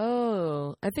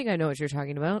 Oh, I think I know what you're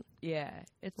talking about. Yeah,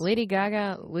 it's Lady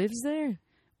Gaga lives there.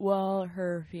 Well,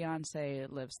 her fiance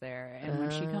lives there, and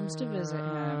when she comes to visit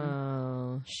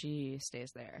him, she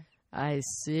stays there. I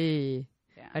see.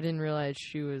 Yeah. I didn't realize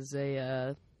she was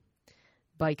a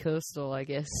bicoastal, I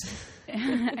guess.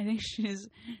 I think she's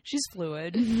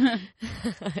fluid.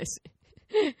 I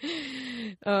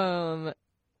see.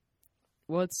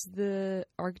 What's the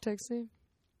architect's name?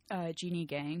 Jeannie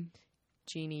Gang.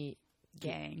 Jeannie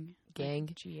Gang. Gang.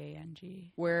 Like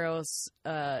Gang. Where else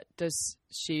does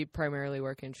she primarily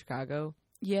work in Chicago?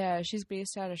 Yeah, she's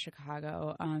based out of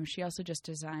Chicago. She also just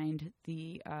designed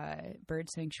the bird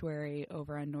sanctuary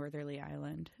over on Northerly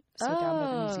Island, so down by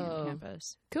the museum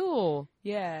campus. Cool.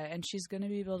 Yeah, and she's going to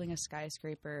be building a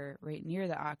skyscraper right near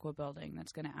the Aqua building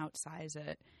that's going to outsize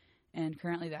it. And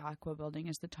currently the Aqua building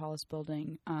is the tallest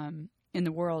building in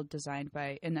the world, designed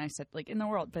by, and I said, like, in the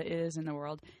world, but it is in the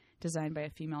world, designed by a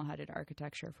female-headed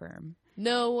architecture firm.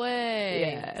 No way.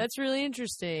 Yeah. That's really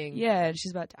interesting. Yeah, and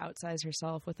she's about to outsize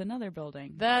herself with another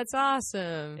building. That's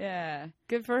awesome. Yeah.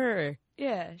 Good for her.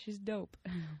 Yeah, she's dope.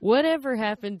 Whatever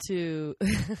happened to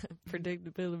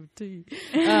predictability?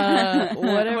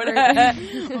 Whatever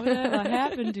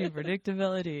happened to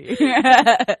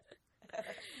predictability?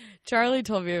 Charlie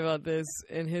told me about this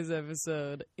in his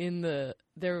episode.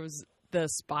 There was the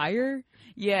spire.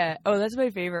 Yeah. Oh, that's my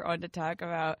favorite one to talk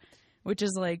about, which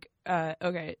is like,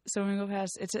 okay, so when we go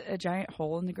past, it's a giant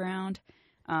hole in the ground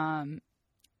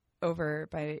over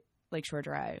by Lakeshore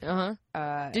Drive.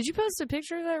 Did you post a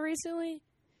picture of that recently?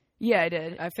 Yeah, I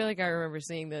did. I feel like I remember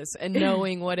seeing this and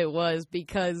knowing what it was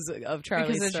because of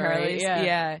Charlie's story.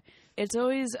 Yeah. It's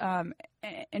always,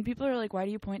 and people are like, why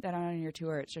do you point that out on your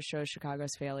tour? It just shows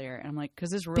Chicago's failure. And I'm like,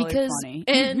 because it's really funny.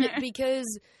 And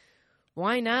because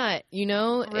why not? You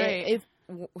know, right.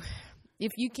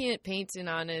 If you can't paint an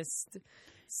honest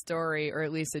story, or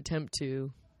at least attempt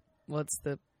to, what's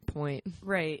the point?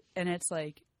 Right. And it's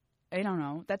like, I don't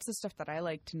know. That's the stuff that I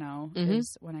like to know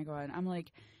is when I go out. I'm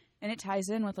like, and it ties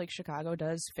in with, like, Chicago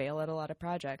does fail at a lot of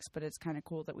projects, but it's kind of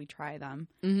cool that we try them.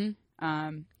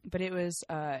 But it was,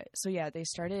 so yeah, they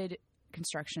started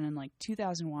construction in, like,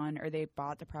 2001, or they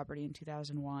bought the property in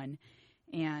 2001,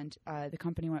 and the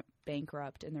company went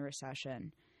bankrupt in the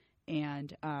recession.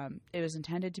 And it was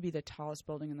intended to be the tallest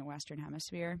building in the Western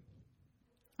Hemisphere.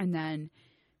 And then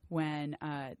when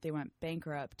they went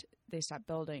bankrupt, they stopped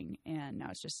building, and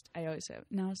now it's just, I always say,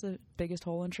 now it's the biggest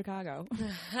hole in Chicago.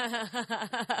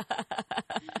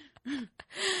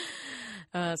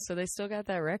 So they still got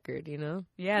that record, you know?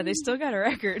 Yeah, they still got a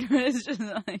record, but it's just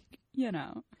like, you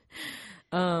know.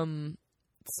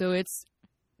 So it's,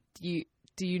 do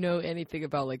you know anything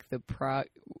about, like, what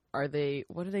are they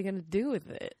going to do with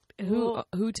it?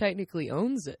 Who technically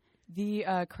owns it?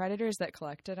 The creditors that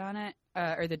collected on it,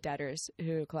 or the debtors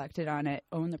who collected on it,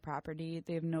 own the property.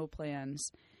 They have no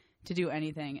plans to do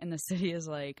anything. And the city is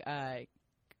like,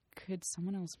 could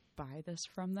someone else buy this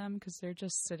from them? Because they're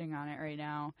just sitting on it right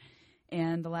now.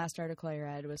 And the last article I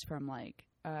read was from, like,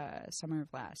 summer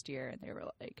of last year. And they were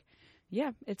like,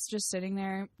 yeah, it's just sitting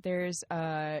there. There's,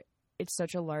 it's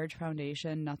such a large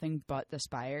foundation. Nothing but the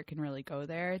spire can really go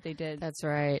there. They did. That's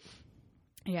right.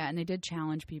 Yeah, and they did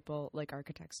challenge people, like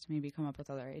architects, to maybe come up with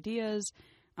other ideas.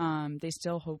 They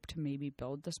still hope to maybe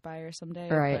build the spire someday,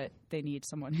 but they need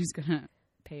someone who's going to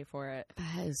pay for it.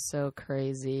 That is so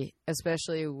crazy,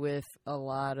 especially with a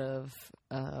lot of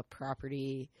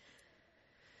property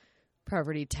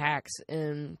tax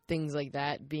and things like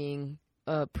that being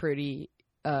a pretty,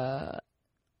 at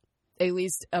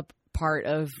least a part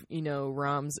of, you know,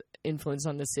 Rahm's influence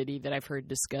on the city that I've heard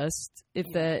discussed, if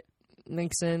that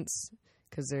makes sense.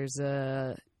 because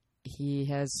he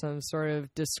has some sort of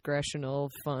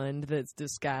discretional fund that's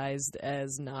disguised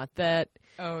as not that.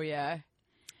 Oh, yeah.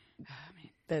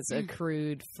 That's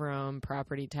accrued from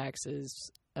property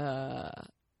taxes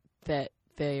that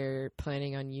they're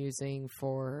planning on using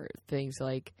for things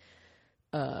like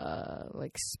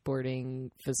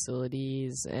sporting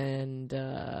facilities and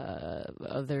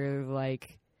other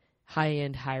like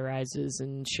high-end high-rises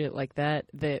and shit like that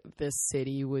the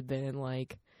city would then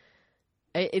like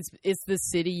it's the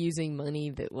city using money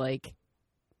that like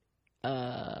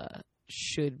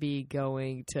should be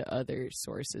going to other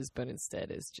sources, but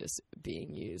instead is just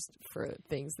being used for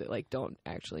things that like don't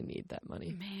actually need that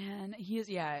money. Man,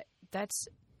 that's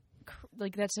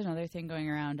another thing going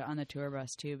around on the tour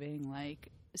bus too, being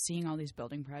like seeing all these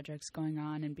building projects going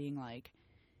on and being like,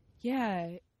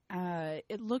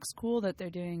 it looks cool that they're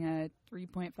doing a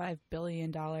 $3.5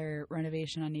 billion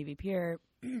renovation on Navy Pier,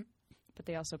 but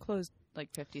they also closed like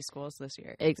 50 schools this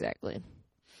year. Exactly.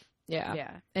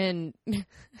 Yeah. And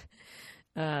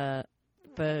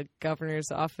the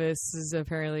governor's office has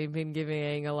apparently been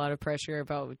giving a lot of pressure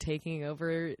about taking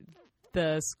over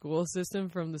the school system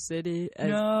from the city.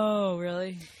 No,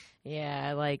 really?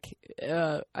 Yeah, like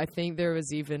I think there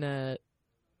was even a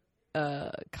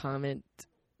comment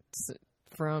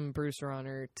from Bruce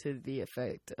Rauner to the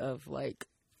effect of like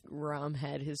Rahm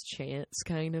had his chance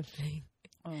kind of thing.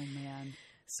 Oh man.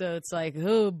 So it's like,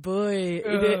 oh boy,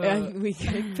 we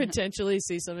could potentially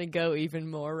see something go even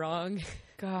more wrong.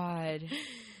 God.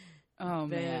 Oh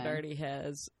than man. it already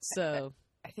has. So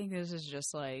I think this is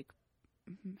just like,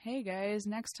 hey guys,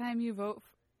 next time you vote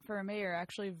for a mayor,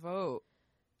 actually vote.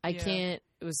 I can't.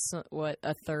 It was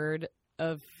a third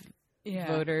of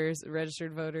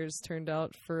registered voters turned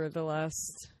out for the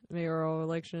last mayoral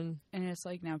election. And it's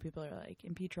like now people are like,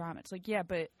 impeach Rahm. It's like, yeah,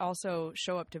 but also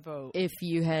show up to vote. If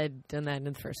you had done that in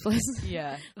the first place.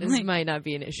 Yeah. This like, might not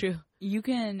be an issue. You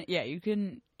can,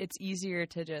 it's easier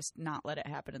to just not let it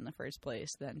happen in the first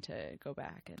place than to go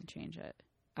back and change it.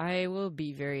 I will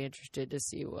be very interested to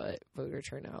see what voter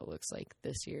turnout looks like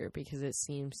this year because it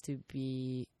seems to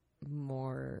be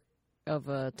more of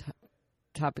a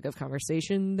topic of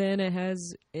conversation than it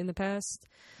has in the past.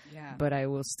 Yeah. But I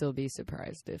will still be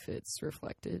surprised if it's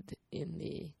reflected in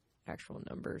the actual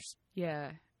numbers. Yeah.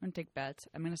 I'm going to take bets.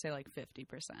 I'm going to say like 50%.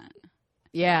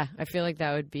 Yeah. I feel like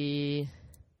that would be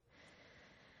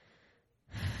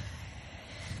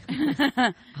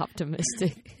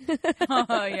optimistic.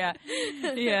 Oh, yeah.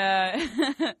 Yeah.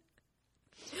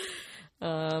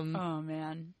 Oh,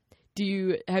 man.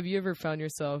 Have you ever found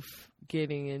yourself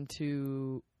getting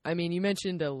into, I mean, you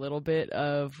mentioned a little bit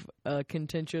of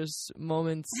contentious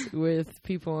moments with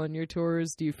people on your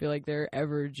tours. Do you feel like they're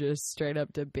ever just straight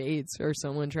up debates or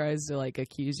someone tries to like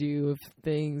accuse you of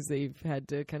things that you've had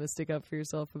to kind of stick up for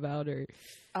yourself about or?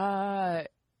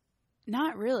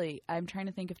 Not really. I'm trying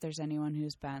to think if there's anyone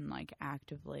who's been like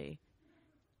actively.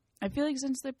 I feel like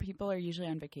since the people are usually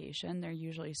on vacation, they're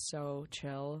usually so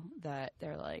chill that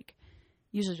they're like,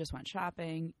 usually just went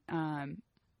shopping.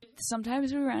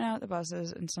 Sometimes we run out the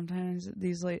buses, and sometimes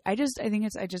these I think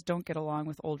I just don't get along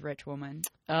with old rich women.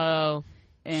 Oh,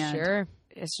 and sure.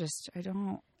 It's just I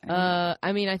don't.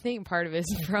 I mean, I think part of it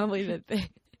is probably that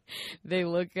they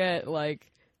look at like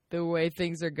the way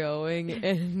things are going,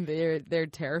 and they're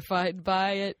terrified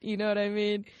by it. You know what I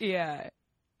mean? Yeah,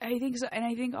 I think so, and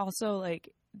I think also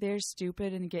like they're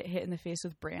stupid and get hit in the face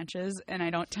with branches, and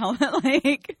I don't tell them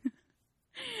like.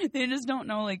 They just don't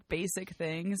know like basic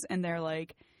things, and they're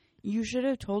like, you should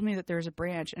have told me that there was a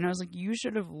branch. And I was like, you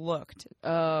should have looked.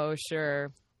 Oh,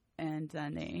 sure. And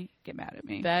then they get mad at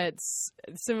me. That's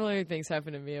similar things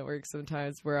happen to me at work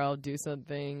sometimes where I'll do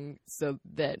something so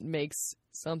that makes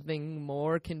something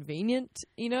more convenient,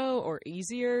 you know, or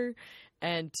easier.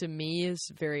 And to me is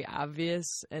very obvious.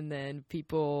 And then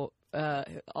people,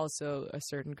 also a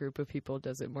certain group of people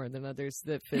does it more than others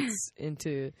that fits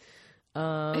into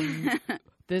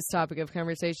this topic of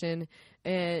conversation.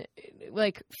 And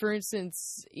like, for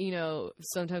instance, you know,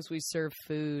 sometimes we serve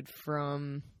food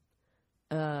from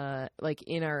like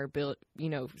in our bill, you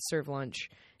know, serve lunch,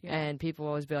 and people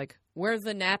always be like, where's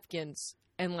the napkins?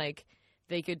 And like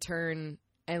they could turn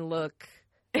and look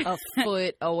a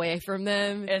foot away from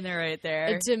them, and they're right there.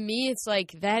 And to me it's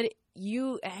like that.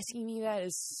 You asking me that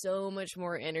is so much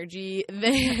more energy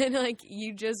than like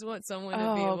you just want someone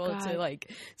to be able to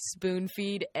like spoon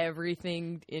feed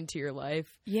everything into your life.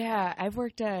 Yeah, I've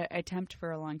worked at Tempt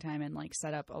for a long time and like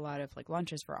set up a lot of like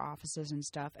lunches for offices and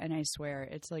stuff. And I swear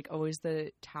it's like always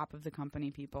the top of the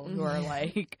company people who are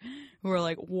like,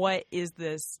 what is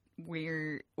this?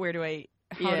 Where do I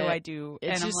how do I do?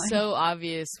 It's and just I'm like, so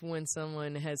obvious when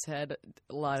someone has had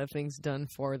a lot of things done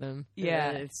for them.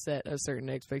 Yeah. They set a certain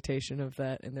expectation of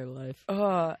that in their life.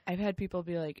 oh, I've had people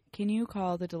be like, can you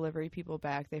call the delivery people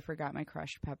back? They forgot my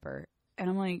crushed pepper. And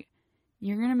I'm like,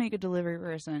 you're going to make a delivery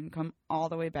person come all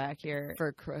the way back here.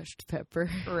 For crushed pepper.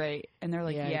 Right. And they're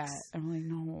like, Yikes. yeah. And I'm like,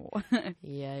 no.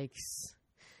 Yikes.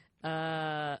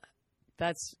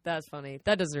 That's funny.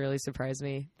 That doesn't really surprise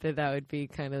me that would be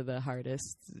kind of the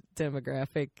hardest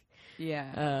demographic.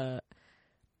 Yeah.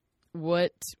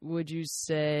 What would you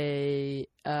say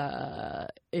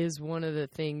is one of the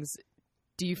things?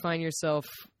 Do you find yourself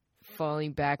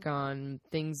falling back on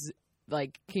things?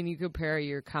 Like, can you compare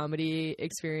your comedy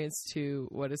experience to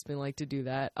what it's been like to do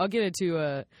that? I'll get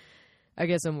into I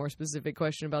guess a more specific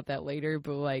question about that later.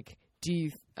 But like,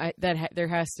 there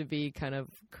has to be kind of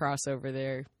crossover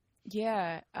there.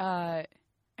 Yeah. I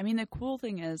mean, the cool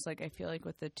thing is, like, I feel like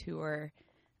with the tour,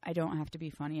 I don't have to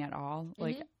be funny at all. Mm-hmm.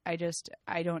 Like, I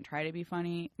don't try to be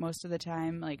funny most of the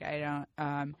time. Like, I don't,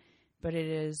 but it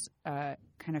is,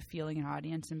 kind of feeling an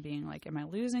audience and being like, am I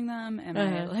losing them? Am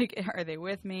I, like, are they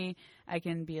with me? I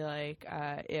can be like,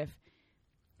 if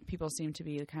people seem to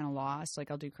be kind of lost,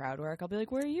 like, I'll do crowd work. I'll be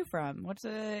like, where are you from? What's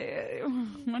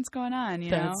going on?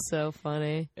 You know? That's so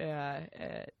funny. Yeah.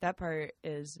 That part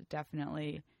is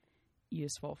definitely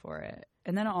useful for it.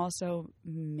 And then also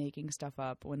making stuff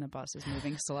up when the bus is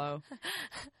moving slow.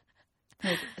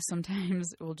 Like,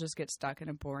 sometimes we'll just get stuck in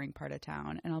a boring part of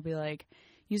town and I'll be like,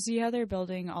 you see how they're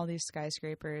building all these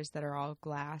skyscrapers that are all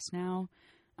glass now?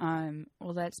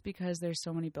 Well, that's because there's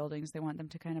so many buildings. They want them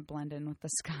to kind of blend in with the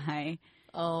sky.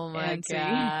 Oh my God.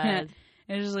 God.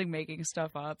 It's just like making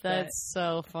stuff up. That's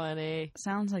so funny.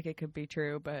 Sounds like it could be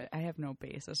true, but I have no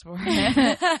basis for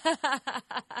it.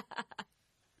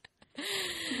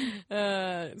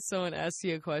 Someone asks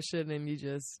you a question and you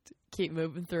just keep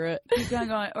moving through it. Keep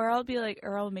going, or I'll be like,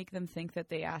 or I'll make them think that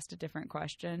they asked a different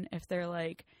question. If they're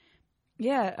like,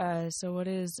 yeah, so what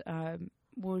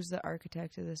was the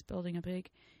architect of this building? I'll be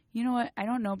like, you know what? I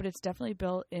don't know, but it's definitely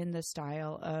built in the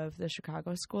style of the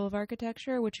Chicago School of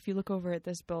Architecture, which if you look over at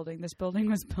this building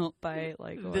was built by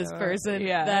like this person.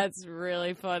 Yeah. That's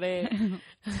really funny.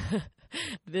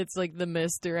 It's like the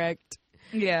misdirect.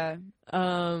 Yeah.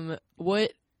 So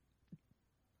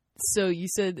you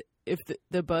said if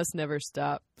the bus never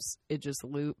stops, it just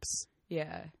loops.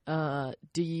 Yeah.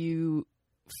 Do you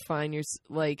find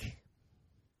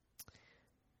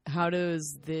how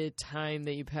does the time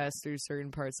that you pass through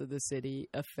certain parts of the city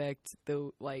affect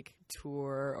the like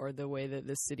tour or the way that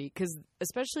the city, because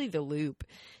especially the loop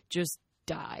just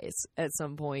dies at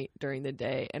some point during the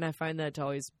day, and I find that to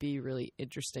always be really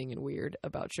interesting and weird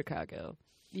about Chicago.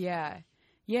 Yeah.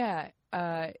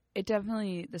 It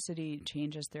definitely, the city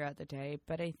changes throughout the day,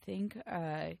 but I think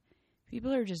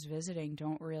people who are just visiting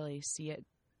don't really see it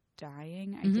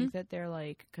dying. I think that they're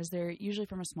like, because they're usually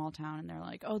from a small town and they're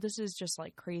like, oh, this is just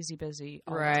like crazy busy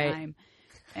all the time.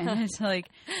 And it's like,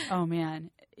 oh man,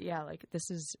 yeah, like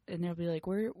this is, and they'll be like,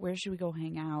 where should we go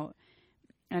hang out?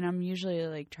 And I'm usually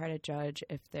like, try to judge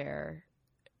if they're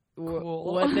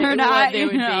cool what they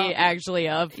would be actually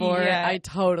up for. Yeah. I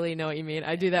totally know what you mean.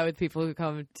 I do that with people who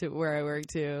come to where I work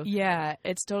too. Yeah,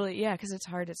 it's totally, because it's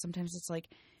hard. Sometimes it's like,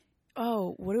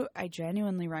 oh, what do I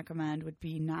genuinely recommend would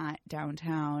be not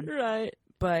downtown. Right.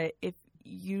 But if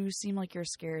you seem like you're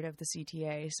scared of the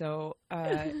CTA, so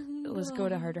let's go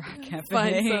to Hard Rock Cafe.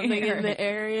 Find something in the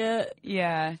area.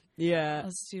 Yeah. Yeah.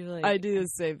 Let's do like, I do the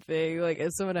same thing. Like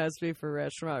if someone asks me for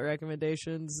restaurant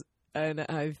recommendations, and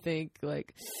I think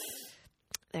like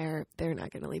they're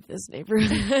not going to leave this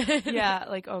neighborhood. Yeah,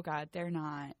 like oh god, they're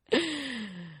not.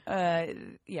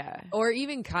 Yeah. Or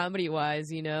even comedy wise,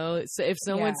 you know, so if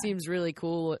someone seems really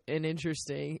cool and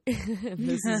interesting,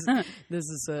 this is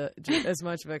as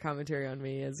much of a commentary on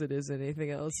me as it is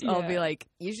anything else. Yeah. I'll be like,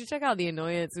 you should check out The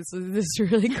Annoyance. It's this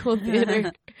really cool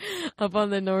theater up on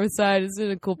the north side. It's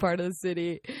in a cool part of the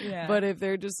city. Yeah. But if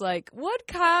they're just like, what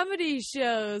comedy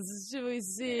shows should we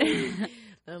see?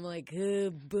 I'm like, oh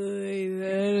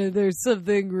boy, there's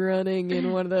something running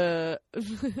in one of the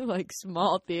like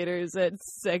small theaters at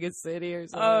Second City or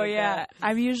something. Oh yeah, that.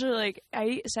 I'm usually like,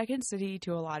 Second City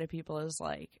to a lot of people is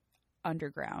like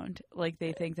underground. Like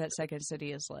they think that Second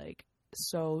City is like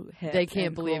so hip. They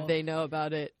can't believe cool. They know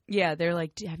about it. Yeah, they're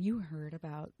like, have you heard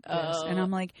about this? And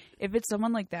I'm like, if it's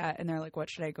someone like that, and they're like, what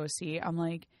should I go see? I'm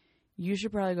like, you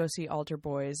should probably go see Altar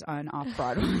Boys on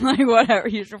Off-Broadway. Like, whatever.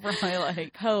 You should probably,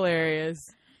 like... Hilarious.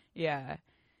 Yeah.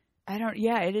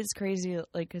 It is crazy,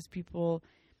 like, because people...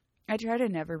 I try to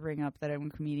never bring up that I'm a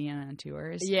comedian on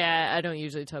tours. Yeah, I don't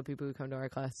usually tell people who come to our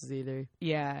classes either.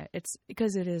 Yeah, it's...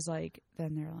 Because it is, like...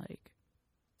 Then they're like...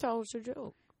 Tell us a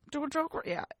joke. Do a joke.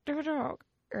 Yeah, do a joke.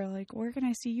 Or like, where can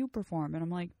I see you perform? And I'm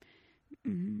like,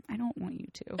 I don't want you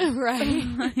to. Right.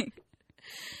 Like,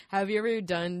 have you ever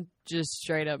done just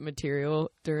straight up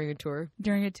material during a tour?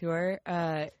 During a tour,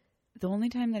 the only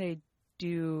time that I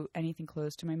do anything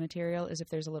close to my material is if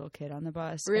there's a little kid on the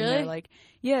bus. Really? And they're like,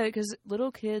 yeah, because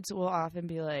little kids will often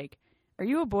be like, are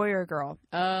you a boy or a girl?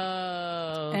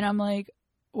 Oh. And I'm like,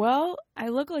 well, I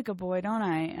look like a boy, don't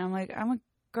I? And I'm like, I'm a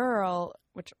girl,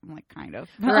 which I'm like, kind of.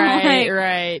 Right, like,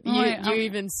 right. Like, you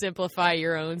even simplify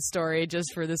your own story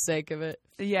just for the sake of it.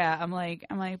 Yeah, I'm like,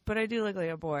 but I do look like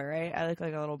a boy, right? I look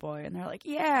like a little boy. And they're like,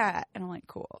 yeah. And I'm like,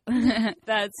 cool.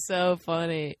 That's so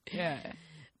funny. Yeah.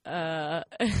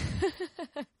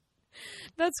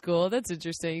 That's cool. That's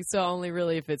interesting. So only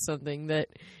really if it's something that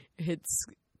hits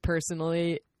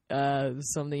personally,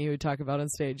 something you would talk about on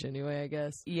stage anyway, I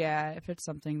guess. Yeah, if it's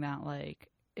something that like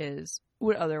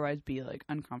would otherwise be like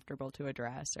uncomfortable to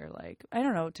address, or like, I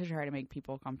don't know, to try to make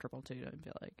people comfortable too, and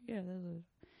feel like, yeah,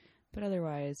 but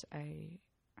otherwise I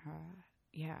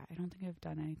don't think I've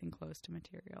done anything close to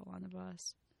material on the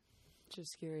bus.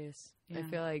 Just curious. Yeah. I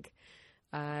feel like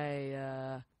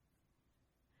I've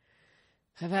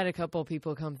had a couple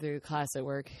people come through class at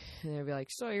work, and they'll be like,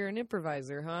 "So you're an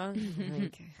improviser, huh?"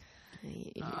 Like,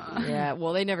 yeah.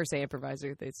 Well, they never say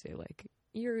improviser. They say like,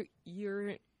 "You're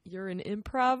an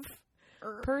improv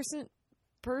person."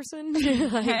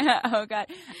 Like, oh God,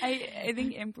 I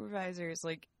think improvisers,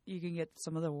 like, you can get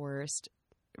some of the worst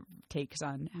takes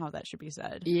on how that should be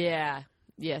said. Yeah.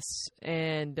 Yes.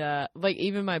 And like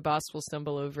even my boss will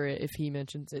stumble over it if he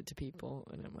mentions it to people,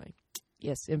 and I'm like,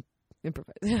 yes,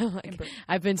 improvise. Like,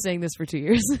 I've been saying this for 2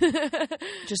 years.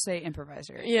 Just say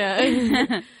improviser.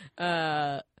 Yeah.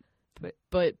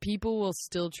 But people will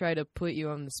still try to put you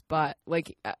on the spot,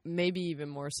 like maybe even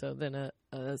more so than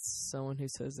someone who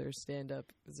says they're stand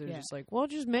up. They're just like, well,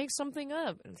 just make something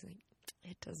up. And it's like,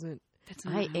 it doesn't.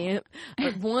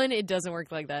 One, it doesn't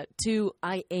work like that. Two,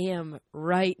 I am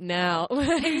right now.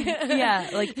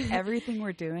 Yeah, like everything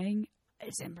we're doing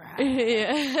is improv.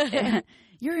 Yeah.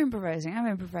 You're improvising. I'm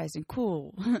improvising.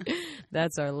 Cool.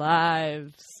 That's our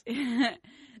lives. That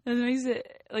makes it,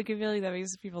 like, I feel like that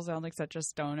makes people sound like such a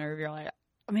stoner. If you're like,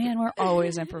 man, we're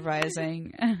always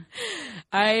improvising.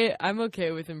 I'm okay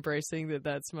with embracing that.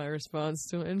 That's my response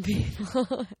to when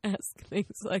people ask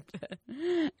things like that.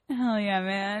 Hell yeah,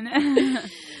 man.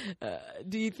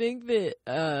 Do you think that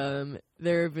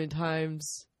there have been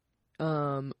times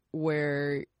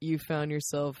where you found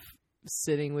yourself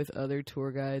sitting with other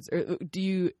tour guides, or do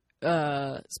you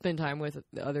spend time with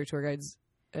the other tour guides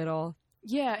at all?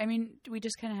 Yeah, I mean, we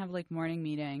just kind of have like morning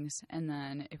meetings, and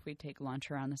then if we take lunch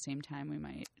around the same time, we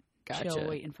might chill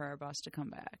waiting for our bus to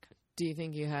come back. Do you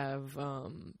think you have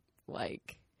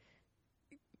like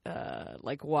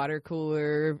water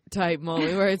cooler type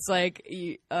moment where it's like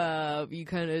you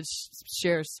kind of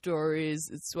share stories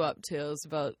and swap tales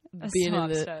about being in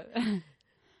the stuff.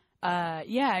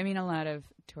 Yeah, I mean, a lot of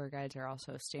tour guides are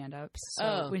also stand-ups,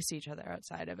 so we see each other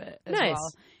outside of it as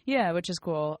well. Yeah, which is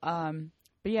cool.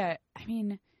 But yeah, I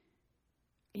mean,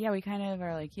 yeah, we kind of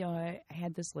are like, I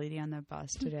had this lady on the bus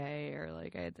today, or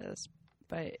like I had this,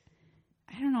 but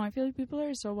I don't know. I feel like people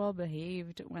are so well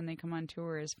behaved when they come on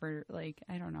tours for, like,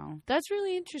 I don't know. That's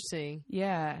really interesting.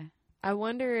 Yeah. I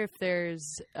wonder if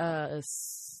there's a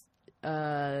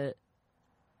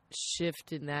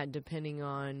shift in that depending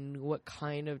on what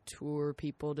kind of tour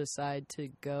people decide to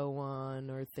go on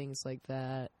or things like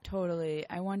that. Totally.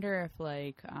 I wonder if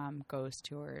like ghost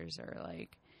tours, or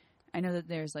like, I know that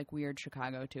there's like weird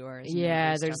Chicago tours.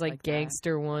 Yeah, there's like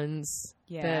gangster ones.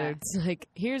 Yeah. That it's like,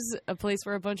 here's a place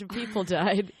where a bunch of people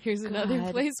died. Here's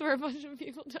another place where a bunch of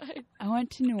people died. I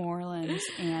went to New Orleans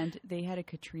and they had a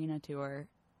Katrina tour,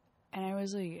 and I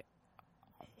was like,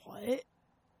 what?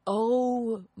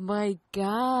 Oh my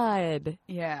God.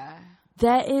 Yeah.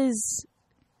 That is.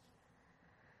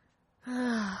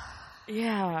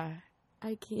 Yeah.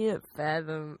 I can't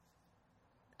fathom.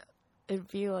 It'd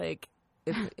be like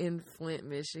if in Flint,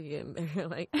 Michigan, they're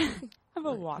like,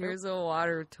 here's a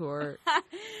water tour.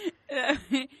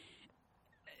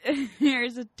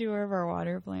 Here's a tour of our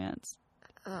water plants.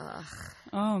 Ugh.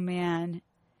 Oh, man.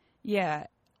 Yeah.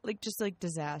 Like, just like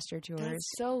disaster tours.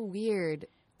 That's so weird.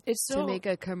 It's to make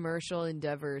a commercial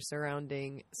endeavor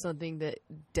surrounding something that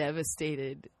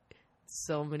devastated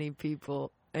so many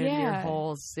people and your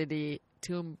whole city.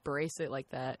 To embrace it like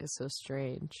that is so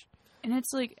strange. And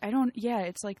it's like,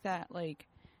 it's like that, like,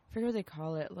 I forget what they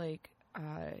call it, like,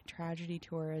 tragedy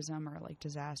tourism or like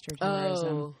disaster tourism.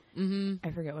 Oh, mm-hmm.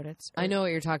 I forget what it's. I know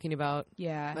what you're talking about.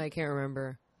 Yeah. I can't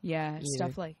remember. Yeah, either.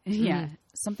 Stuff like, yeah,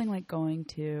 something like going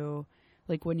to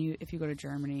like if you go to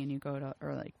Germany and you go to,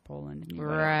 or like Poland and you go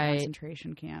to Right.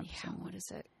 concentration camps. Yeah, what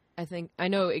is it? I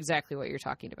know exactly what you're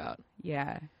talking about.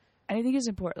 Yeah. And I think it's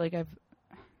important. Like I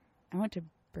went to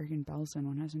Bergen-Belsen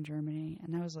when I was in Germany,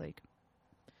 and that was like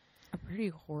a pretty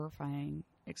horrifying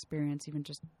experience, even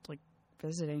just like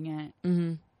visiting it.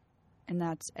 Mm-hmm. And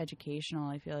that's educational,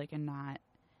 I feel like, and not.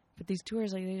 But these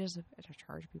tours, like, they just have to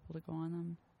charge people to go on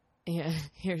them. Yeah,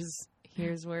 here's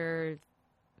where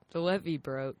the levee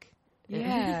broke.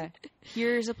 Yeah.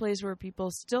 Here's a place where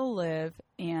people still live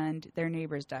and their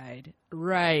neighbors died.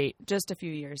 Right. Just a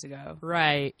few years ago.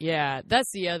 Right, yeah. That's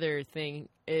the other thing,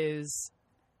 is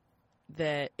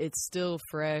that it's still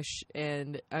fresh,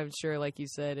 and I'm sure, like you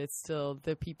said, it's still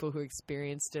the people who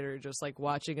experienced it are just like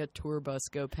watching a tour bus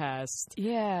go past.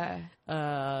 Yeah.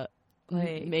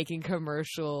 Like making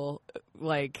commercial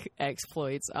like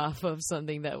exploits off of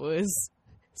something that was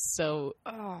so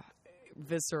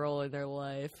visceral in their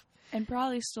life. And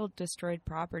probably still destroyed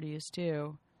properties,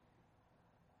 too.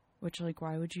 Which, like,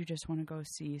 why would you just want to go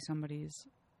see somebody's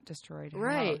destroyed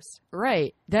house?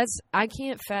 Right. I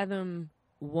can't fathom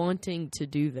wanting to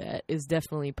do that. Is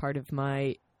definitely part of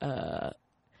my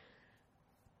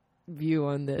view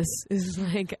on this. Is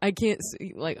like, I can't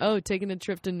see, like, taking a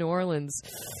trip to New Orleans.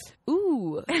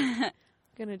 Ooh.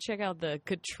 Gonna check out the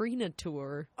Katrina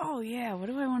tour. Oh, yeah. What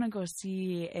do I want to go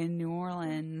see in New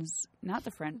Orleans? Not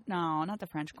the French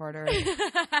Quarter.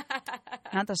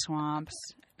 Not the swamps.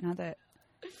 Not the...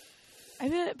 I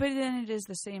feel, but then it is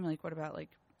the same. Like, what about, like,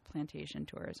 plantation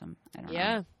tourism? I don't know.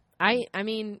 Yeah. I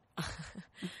mean,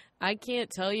 I can't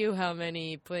tell you how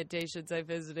many plantations I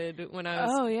visited when I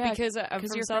was... Oh, yeah. Because I'm from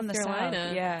you're South from the Carolina.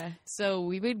 South. Yeah. So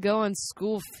we would go on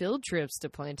school field trips to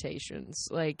plantations,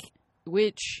 like,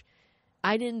 which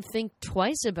I didn't think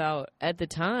twice about at the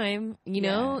time, you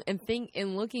know?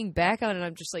 And looking back on it,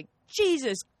 I'm just like,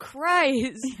 Jesus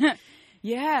Christ.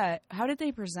 Yeah. How did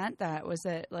they present that? Was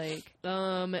it like...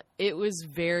 It was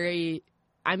very...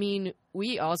 I mean,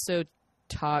 we also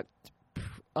talked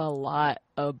a lot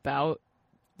about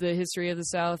the history of the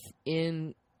South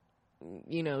in,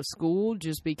 school,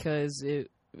 just because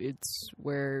it's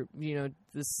where,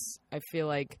 this, I feel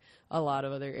like a lot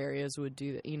of other areas would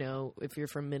do that. If you're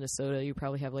from Minnesota, you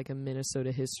probably have like a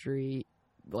Minnesota history,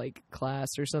 like, class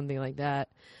or something like that.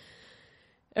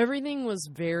 Everything was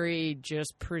very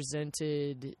just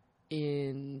presented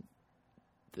in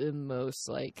the most,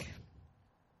 like,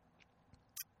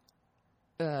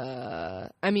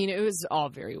 I mean, it was all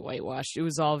very whitewashed. It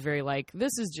was all very like,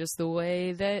 this is just the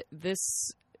way that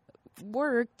this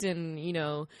worked, and,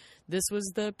 this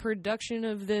was the production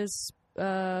of this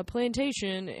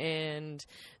plantation, and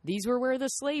these were where the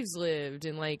slaves lived,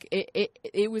 and, like,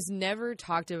 it was never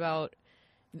talked about,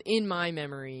 in my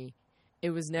memory,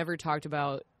 it was never talked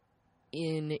about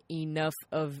in enough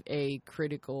of a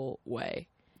critical way.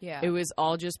 Yeah. It was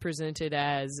all just presented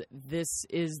as, this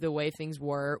is the way things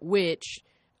were, which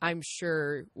I'm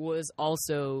sure was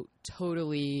also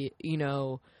totally,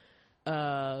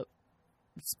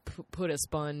 put a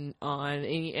spun on,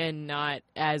 and not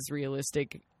as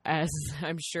realistic as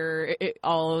I'm sure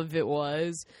all of it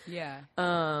was. Yeah.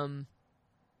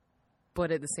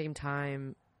 But at the same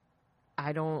time,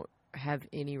 I don't have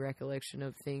any recollection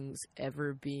of things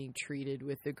ever being treated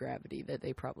with the gravity that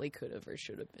they probably could have or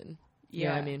should have been. You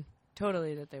know what I mean?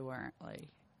 Totally, that they weren't, like,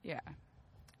 yeah.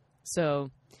 So,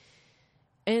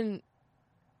 and,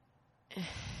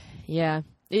 yeah,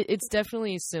 it's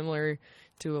definitely similar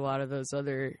to a lot of those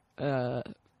other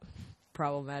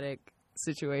problematic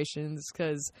situations,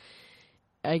 because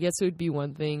I guess it would be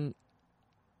one thing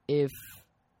if,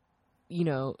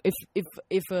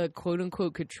 if a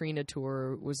quote-unquote Katrina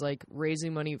tour was, like,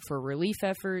 raising money for relief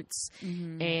efforts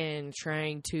and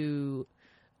trying to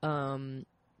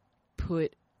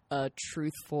put a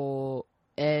truthful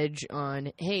edge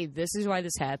on, hey, this is why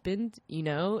this happened,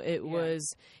 it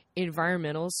was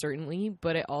environmental, certainly,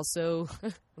 but it also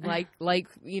like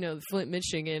Flint,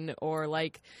 Michigan, or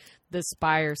like the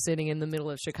Spire sitting in the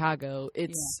middle of Chicago,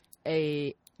 it's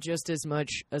a just as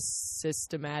much a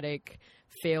systematic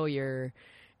failure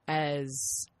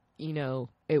as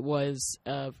it was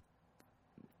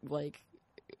like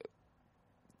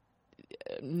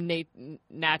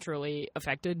naturally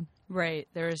affected. Right.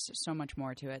 There's so much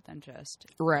more to it than just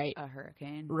a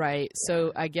hurricane. Right.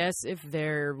 So I guess if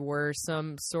there were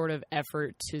some sort of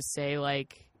effort to say,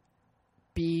 like,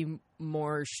 be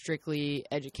more strictly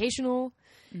educational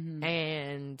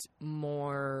and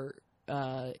more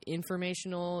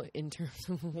informational in terms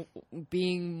of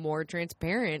being more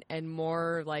transparent and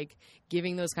more, like,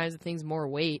 giving those kinds of things more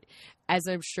weight, as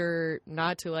I'm sure,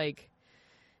 not to, like,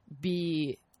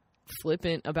 be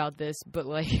flippant about this, but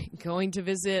like going to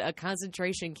visit a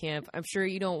concentration camp, I'm sure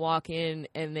you don't walk in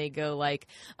and they go like,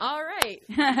 all right,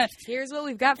 here's what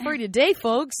we've got for you today,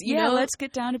 folks. You know, let's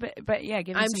get down to it. But yeah,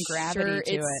 give it some gravity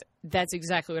to it. That's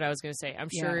exactly what I was going to say. I'm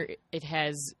sure it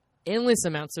has endless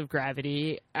amounts of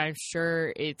gravity. I'm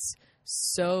sure it's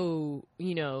so,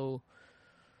 you know,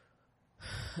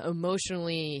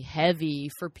 emotionally heavy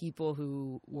for people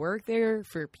who work there,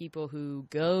 for people who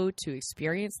go to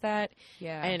experience that.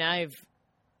 Yeah. And I've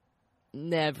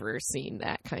never seen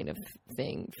that kind of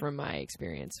thing from my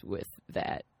experience with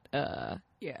that.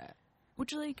 Yeah.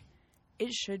 Which, like,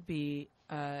 it should be,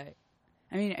 I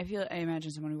mean, I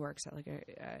imagine someone who works at like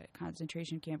a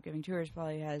concentration camp giving tours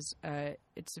probably has,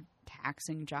 it's a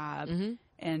taxing job,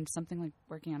 and something like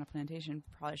working on a plantation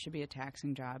probably should be a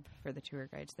taxing job for the tour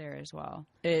guides there as well.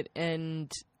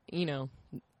 And, you know,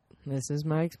 this is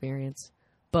my experience,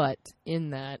 but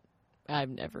in that, I've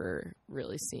never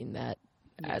really seen that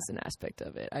as an aspect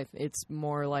of it. It's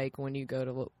more like when you go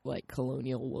to like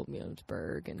Colonial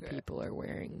Williamsburg and people are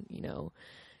wearing, you know,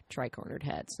 tri-cornered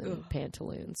hats and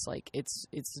pantaloons. Like it's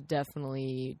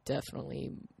definitely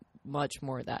much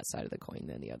more that side of the coin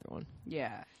than the other one.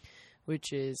 Yeah.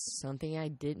 Which is something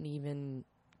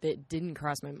that didn't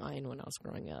cross my mind when I was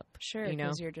growing up. Sure, you know?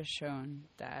 because you're just shown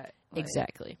that. Like,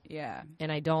 exactly. Yeah.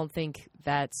 And I don't think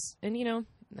that's, and you know,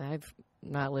 I've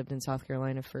not lived in South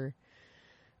Carolina for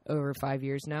over 5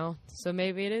 years now. So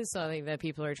maybe it is something that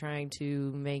people are trying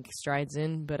to make strides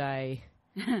in, but I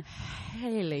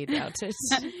highly doubt it.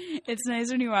 It's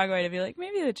nice when you walk away to be like,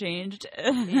 maybe it changed.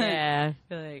 Yeah.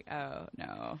 Feel like, oh,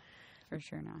 no, for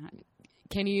sure not.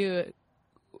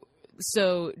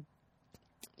 So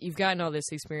you've gotten all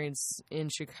this experience in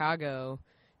Chicago.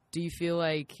 Do you feel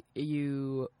like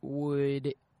you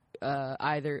would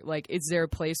either, like, is there a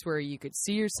place where you could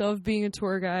see yourself being a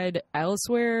tour guide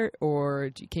elsewhere, or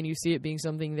can you see it being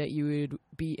something that you would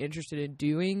be interested in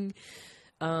doing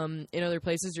in other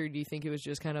places, or do you think it was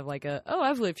just kind of like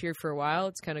I've lived here for a while,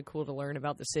 it's kind of cool to learn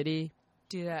about the city?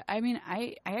 Do that. I mean,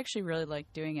 I actually really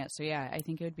like doing it, so yeah, I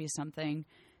think it would be something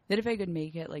that if I could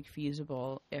make it like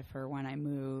feasible, if or when I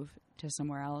move to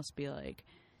somewhere else, be like,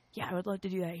 yeah, I would love to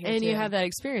do that here and too. You have that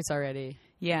experience already.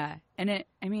 Yeah, and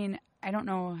I don't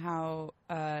know how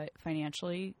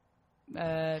financially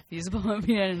feasible it would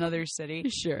be in another city.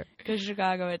 Sure. Because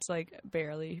Chicago, it's like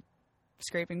barely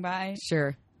scraping by.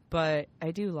 Sure. But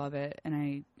I do love it,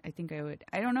 and I think I would.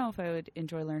 I don't know if I would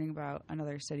enjoy learning about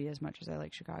another city as much as I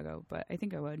like Chicago, but I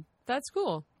think I would. That's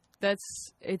cool.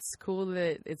 It's cool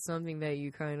that it's something that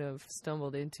you kind of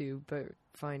stumbled into, but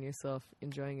find yourself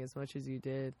enjoying as much as you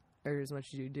did, or as much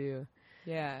as you do.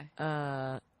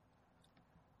 Yeah.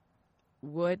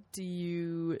 What do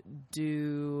you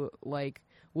do, like,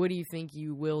 what do you think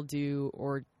you will do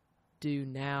or do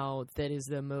now that is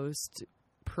the most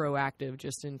proactive,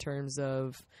 just in terms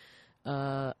of,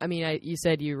 you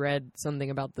said you read something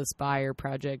about the Spire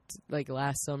project, like,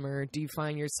 last summer. Do you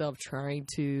find yourself trying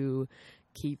to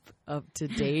keep up to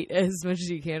date as much as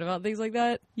you can about things like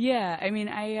that? Yeah, I mean,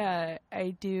 I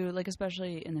do, like,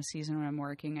 especially in the season when I'm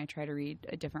working, I try to read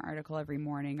a different article every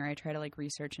morning, or I try to, like,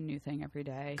 research a new thing every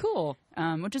day. Cool.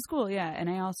 Which is cool, yeah. And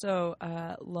I also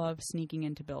love sneaking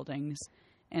into buildings.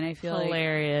 And I feel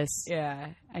hilarious.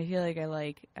 I feel like I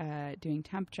like doing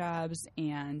temp jobs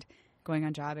and going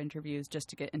on job interviews just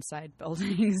to get inside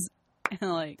buildings.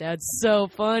 And like, that's so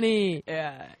funny.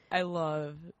 Yeah, I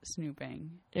love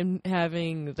snooping. And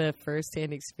having the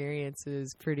first-hand experience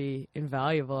is pretty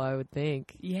invaluable, I would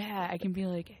think. Yeah, I can be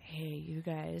like, hey, you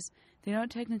guys, they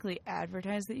don't technically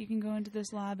advertise that you can go into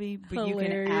this lobby, but hilarious.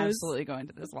 You can absolutely go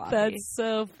into this lobby. That's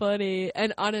so funny.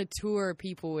 And on a tour,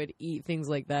 people would eat things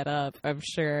like that up, I'm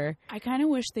sure. I kind of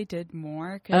wish they did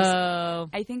more, because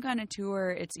I think on a tour,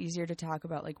 it's easier to talk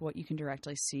about, like, what you can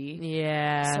directly see.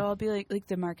 Yeah. So I'll be like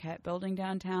the Marquette building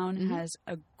downtown has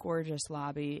a gorgeous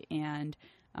lobby, and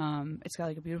it's got,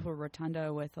 like, a beautiful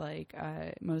rotunda with, like,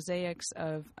 mosaics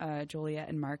of Joliet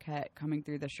and Marquette coming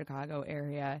through the Chicago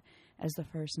area as the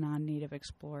first non-native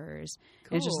explorers.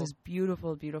 Cool. It's just this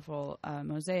beautiful, beautiful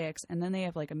mosaics. And then they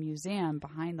have, like, a museum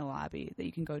behind the lobby that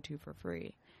you can go to for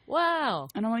free. Wow.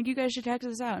 And I'm like, you guys should check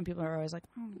this out. And people are always like,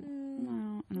 oh,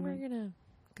 no. And we're going to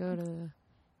go to the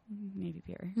Navy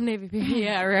Pier. Navy Pier.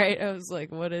 Yeah, right. I was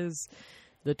like, what is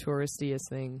the touristiest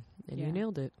thing? And you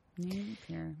nailed it. Navy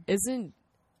Pier. Isn't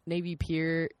Navy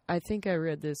Pier, I think I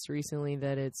read this recently,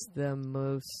 that it's the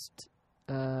most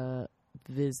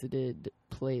visited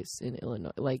place in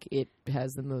Illinois. Like, it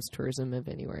has the most tourism of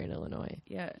anywhere in Illinois.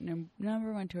 Yeah,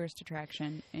 number one tourist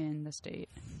attraction in the state.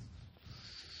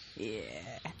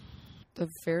 Yeah. The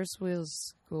Ferris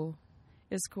wheel's cool.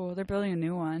 is cool. They're building a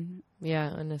new one.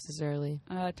 Yeah, unnecessarily.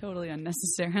 Totally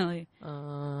unnecessarily.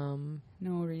 No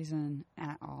reason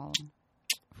at all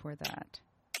for that.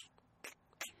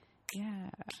 Yeah.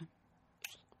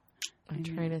 I'm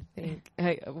trying to think.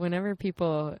 Whenever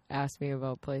people ask me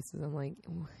about places, I'm like,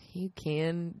 you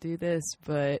can do this,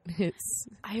 but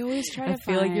I always try to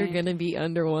feel like you're going to be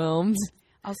underwhelmed.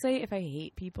 I'll say if I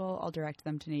hate people, I'll direct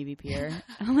them to Navy Pier.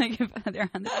 Like if they're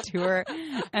on the tour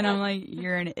and I'm like,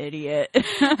 you're an idiot.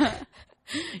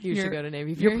 You should go to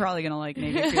Navy Pier. You're probably going to like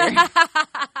Navy Pier.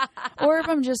 Or if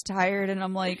I'm just tired and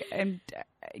I'm like,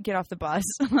 get off the bus,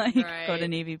 like go to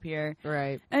Navy Pier.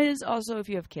 Right. And it's also, if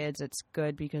you have kids, it's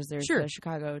good because there's the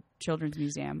Chicago Children's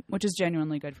Museum, which is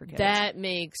genuinely good for kids. That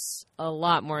makes a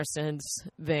lot more sense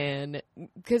than,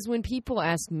 because when people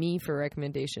ask me for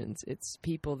recommendations, it's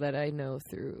people that I know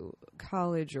through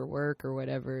college or work or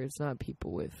whatever. It's not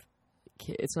people with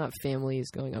kids. It's not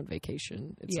families going on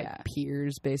vacation. It's like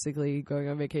peers basically going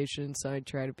on vacation. So I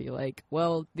try to be like,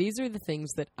 well, these are the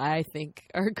things that I think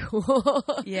are cool.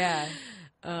 Yeah.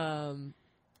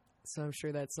 So I'm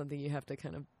sure that's something you have to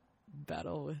kind of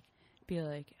battle with. Be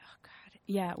like, oh God.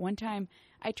 Yeah. One time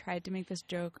I tried to make this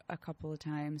joke a couple of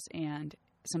times, and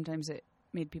sometimes it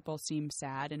made people seem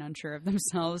sad and unsure of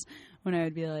themselves when I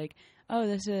would be like, oh,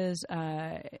 this is,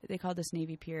 they called this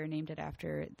Navy Pier, named it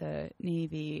after the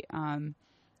Navy,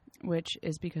 which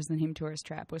is because the name Tourist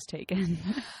Trap was taken.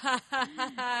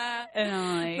 And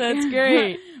I'm like, that's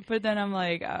great. But then I'm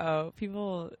like, oh,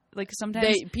 people, like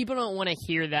sometimes people don't want to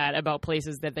hear that about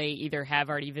places that they either have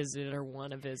already visited or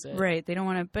want to visit. Right. They don't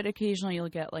want to, but occasionally you'll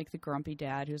get like the grumpy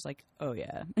dad who's like, oh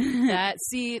yeah.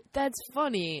 That's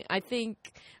funny. I think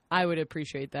I would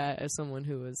appreciate that as someone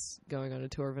who was going on a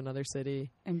tour of another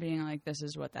city. And being like, this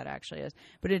is what that actually is.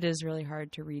 But it is really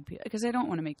hard to read people, because I don't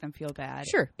want to make them feel bad.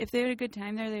 Sure. If they had a good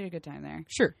time there, they had a good time there.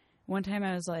 Sure. One time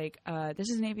I was like, this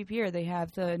is Navy Pier. They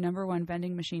have the #1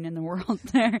 vending machine in the world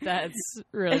there. That's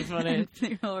really funny.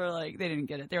 People were like, they didn't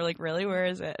get it. They were like, really? Where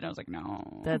is it? And I was like,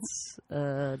 no. That's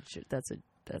a joke. That's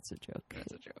a joke.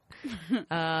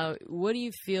 What do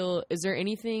you feel? Is there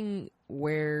anything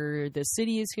where the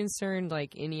city is concerned,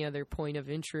 like any other point of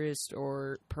interest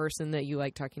or person that you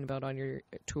like talking about on your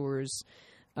tours,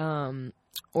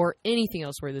 or anything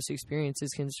else where this experience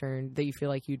is concerned that you feel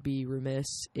like you'd be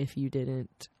remiss if you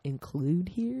didn't include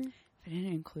here? If I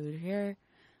didn't include here,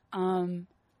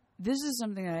 this is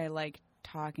something that I like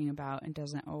talking about and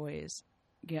doesn't always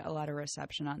get a lot of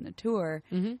reception on the tour,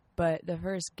 but the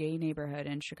first gay neighborhood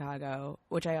in Chicago,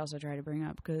 which I also try to bring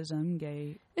up because I'm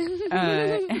gay,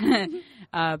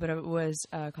 but it was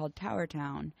called Tower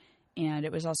Town, and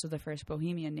it was also the first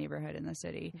bohemian neighborhood in the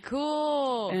city.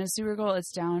 Cool. And it's super cool.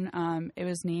 It's down, it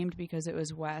was named because it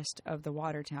was west of the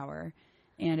water tower,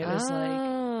 and it was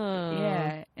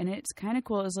yeah, and it's kind of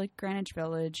cool. It was like Greenwich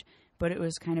Village, but it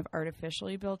was kind of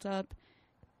artificially built up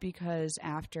because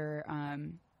after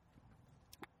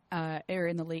or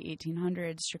in the late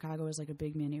 1800s, Chicago was like a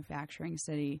big manufacturing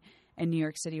city, and New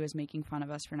York City was making fun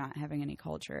of us for not having any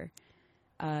culture.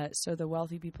 So the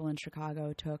wealthy people in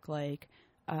Chicago took like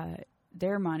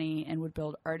their money and would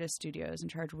build artist studios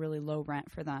and charge really low rent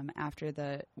for them after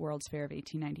the World's Fair of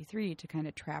 1893 to kind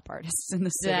of trap artists in the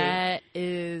city. That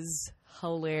is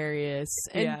hilarious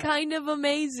and kind of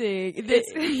amazing.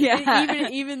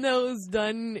 Even though it was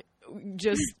done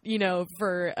just,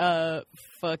 for a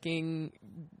fucking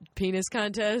penis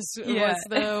contest. What's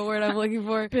the word I'm looking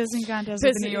for? Pissing contest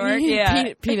in New York.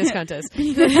 Yeah. Penis contest.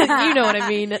 You know what I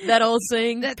mean. That old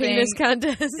saying, that penis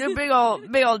contest. A big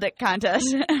old dick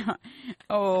contest.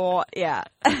 Oh, yeah.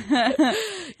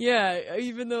 Yeah,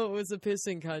 even though it was a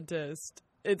pissing contest,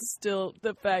 it's still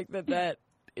the fact that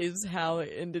is how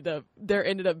it ended up. There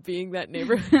ended up being that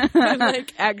neighborhood,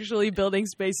 like actually building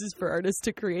spaces for artists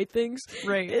to create things.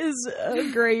 Right. Is a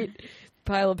great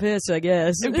pile of piss, I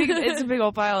guess. It's a big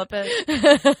old pile of piss.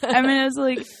 I mean,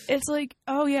 it's like,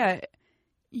 oh yeah,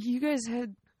 you guys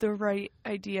had the right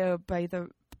idea but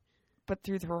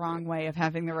through the wrong way of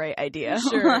having the right idea.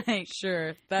 Sure,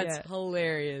 sure. That's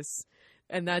hilarious.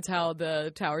 And that's how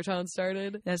the Tower Town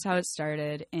started? That's how it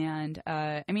started. And,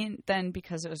 I mean, then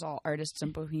because it was all artists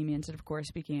and bohemians, it of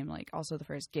course became, like, also the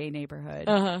first gay neighborhood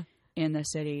in the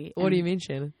city. What do you mean,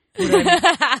 Shannon?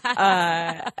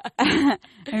 I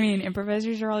mean,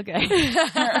 improvisers are all gay.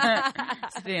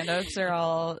 Stand-ups are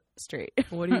all straight.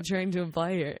 What are you trying to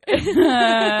imply here?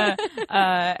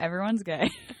 Everyone's gay.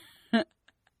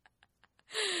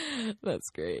 That's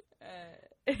great.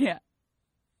 Yeah.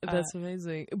 That's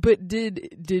amazing. But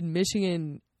did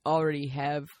Michigan already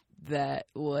have that,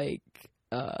 like,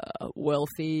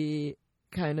 wealthy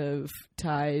kind of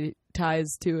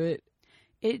ties to it?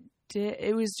 It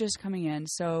it was just coming in.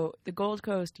 So the Gold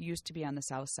Coast used to be on the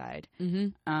south side,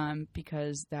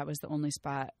 because that was the only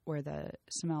spot where the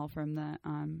smell from the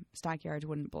stockyards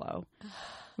wouldn't blow,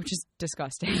 which is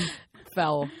disgusting.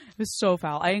 Foul. It was so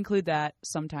foul. I include that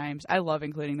sometimes. I love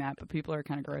including that, but people are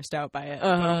kind of grossed out by it.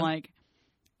 But I'm like,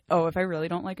 oh, if I really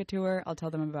don't like a tour, I'll tell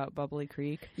them about Bubbly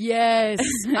Creek. Yes,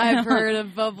 I've heard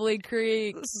of Bubbly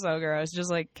Creek. So gross.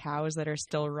 Just like cows that are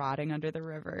still rotting under the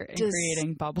river and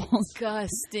creating bubbles.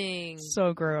 Disgusting.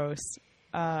 So gross.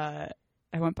 I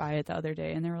went by it the other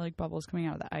day and there were like bubbles coming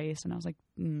out of the ice and I was like,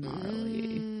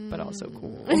 gnarly, but also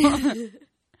cool.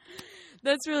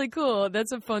 That's really cool.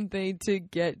 That's a fun thing to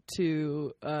get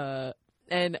to.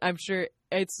 And I'm sure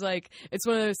it's like, it's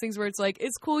one of those things where it's like,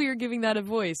 it's cool you're giving that a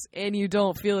voice and you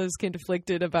don't feel as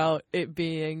conflicted about it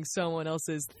being someone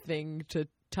else's thing to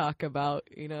talk about,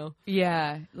 you know?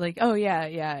 Yeah. Like, oh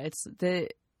yeah.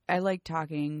 I like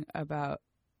talking about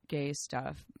gay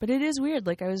stuff, but it is weird.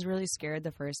 Like I was really scared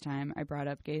the first time I brought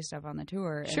up gay stuff on the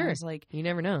tour. Sure. And I was like, you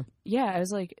never know. Yeah. I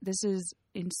was like, this is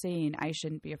insane. I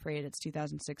shouldn't be afraid. It's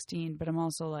 2016. But I'm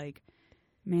also like,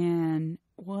 man,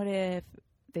 what if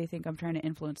they think I'm trying to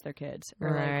influence their kids or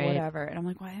like whatever. And I'm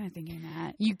like, why am I thinking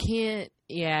that? You can't.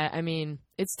 Yeah. I mean,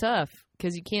 it's tough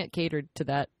because you can't cater to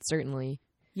that, certainly.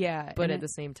 Yeah. But at the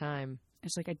same time,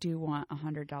 it's like, I do want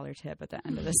 $100 tip at the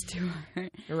end of this tour.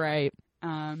 Right.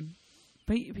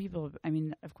 But people, I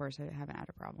mean, of course I haven't had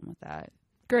a problem with that.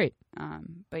 Great.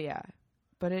 But yeah,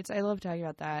 but I love talking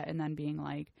about that. And then being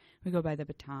like, we go by the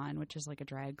Baton, which is like a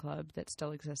drag club that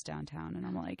still exists downtown. And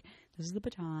I'm like, this is the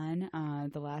Baton,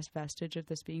 the last vestige of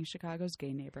this being Chicago's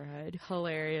gay neighborhood.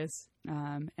 Hilarious.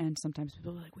 And sometimes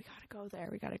people are like, we got to go there.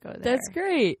 We got to go there. That's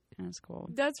great. And that's cool.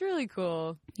 That's really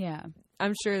cool. Yeah.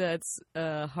 I'm sure that's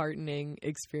a heartening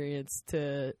experience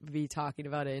to be talking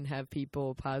about it and have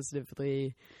people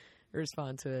positively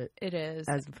respond to it. It is.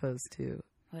 As opposed to,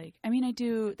 like, I mean,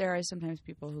 there are sometimes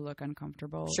people who look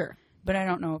uncomfortable. Sure. But I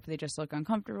don't know if they just look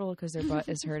uncomfortable because their butt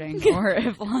is hurting or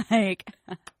if, like,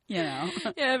 you know.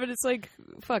 Yeah, but it's like,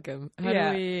 fuck them.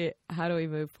 How do we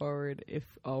move forward if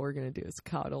all we're going to do is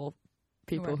coddle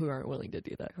people who aren't willing to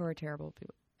do that? Who are terrible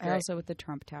people. Right. I also, with the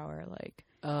Trump Tower, like.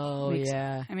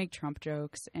 I make Trump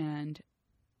jokes, and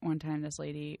one time this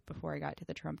lady, before I got to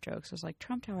the Trump jokes, was like,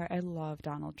 Trump Tower, I love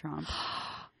Donald Trump.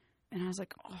 And I was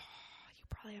like, oh, you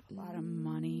probably have a lot of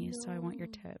money, so I want your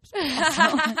tips.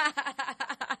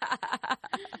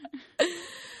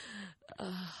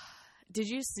 Did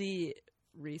you see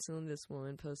recently this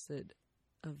woman posted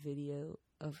a video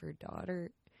of her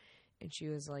daughter, and she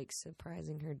was like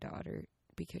surprising her daughter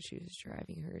because she was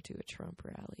driving her to a Trump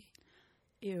rally.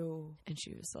 Ew. And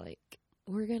she was like,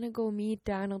 we're going to go meet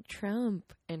Donald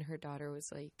Trump. And her daughter was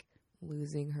like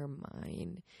losing her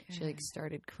mind. She like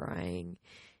started crying.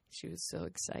 She was so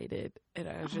excited. And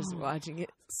I was just watching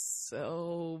it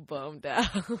so bummed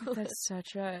out. That's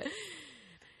such a...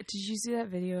 Did you see that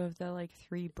video of the like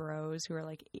 3 bros who are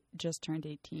like just turned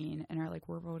 18 and are like,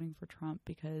 we're voting for Trump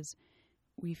because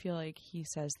we feel like he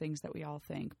says things that we all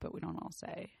think, but we don't all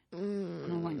say.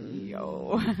 And I'm like,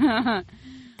 yo.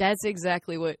 That's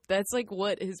exactly that's like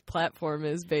what his platform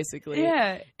is, basically.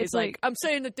 Yeah. It's like, I'm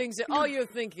saying the things that all you're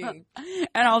thinking.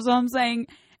 And also I'm saying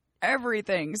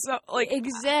everything. So like.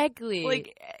 Exactly.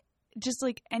 Like, just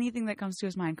like anything that comes to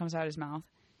his mind comes out of his mouth.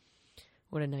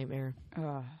 What a nightmare.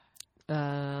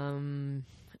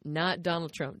 Not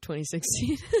Donald Trump,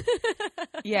 2016.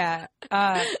 Yeah.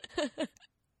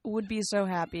 Would be so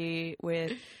happy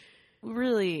with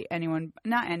really anyone,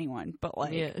 not anyone, but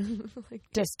like, like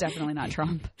just definitely not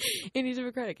Trump. Any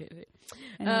Democratic candidate.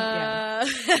 Yeah.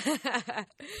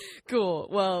 Cool.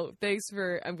 Well,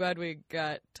 I'm glad we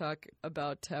got talk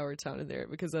about Tower Town in there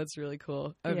because that's really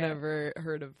cool. I've never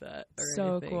heard of that or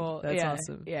so anything. Cool. That's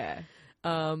awesome. Yeah.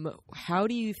 How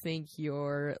do you think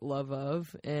your love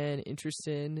of and interest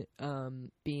in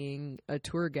being a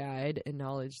tour guide and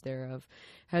knowledge thereof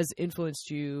has influenced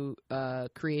you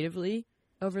creatively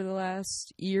over the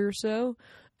last year or so?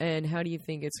 And how do you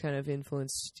think it's kind of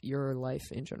influenced your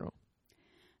life in general?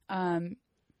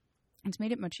 It's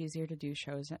made it much easier to do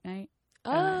shows at night.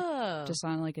 Just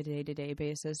on like a day-to-day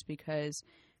basis because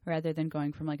rather than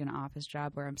going from like an office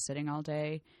job where I'm sitting all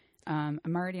day, I'm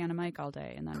already on a mic all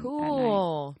day, and then at night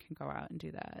I can go out and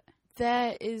do that.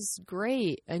 That is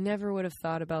great. I never would have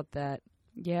thought about that.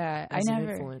 Yeah, as an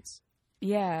influence.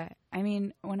 Yeah, I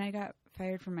mean, when I got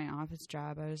fired from my office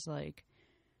job, I was like,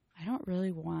 I don't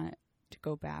really want to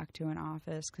go back to an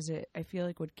office because I feel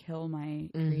like would kill my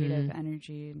creative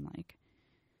energy and like,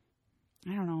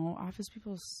 I don't know, office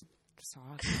people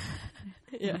suck.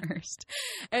 Worst.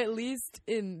 At least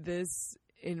in this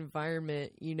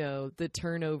environment, you know, the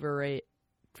turnover rate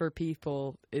for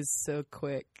people is so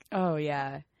quick. Oh,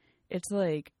 yeah. It's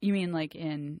like, you mean like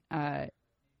in...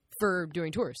 For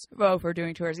doing tours. Oh, for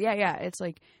doing tours. Yeah. It's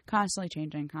like constantly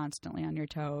changing, constantly on your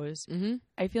toes. Mm-hmm.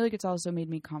 I feel like it's also made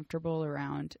me comfortable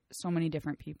around so many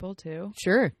different people, too.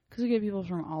 Sure. Because we get people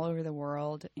from all over the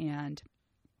world and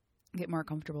get more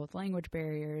comfortable with language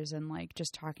barriers and, like,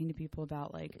 just talking to people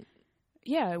about, like,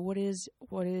 yeah, what is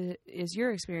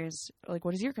your experience? Like,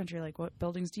 what is your country like? What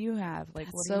buildings do you have? Like,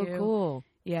 That's what so do you... cool.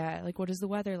 Yeah, like, what is the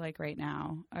weather like right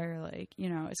now? Or, like, you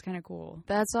know, it's kind of cool.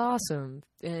 That's awesome.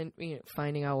 And, you know,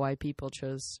 finding out why people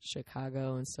chose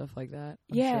Chicago and stuff like that.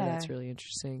 I'm sure that's really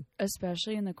interesting.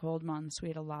 Especially in the cold months, we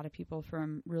had a lot of people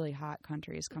from really hot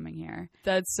countries coming here.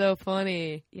 That's so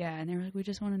funny. Yeah, and they were like, we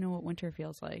just want to know what winter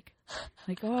feels like.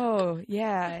 Like, oh,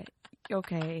 yeah,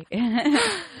 okay.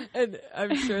 And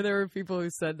I'm sure there were people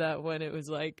who said that when it was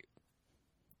like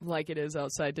it is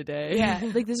outside today. Yeah,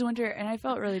 like this winter, and I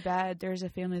felt really bad. There's a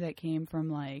family that came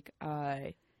from, like,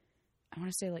 I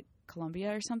want to say, like,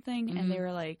 Colombia or something, mm-hmm. and they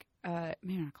were like,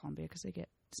 maybe not Colombia, because they get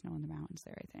snow in the mountains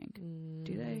there, I think.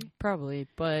 Do they? Probably,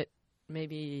 but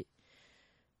maybe,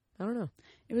 I don't know.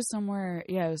 It was somewhere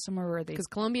where they... Because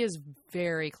Colombia is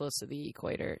very close to the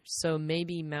equator, so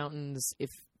maybe mountains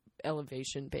if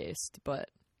elevation-based,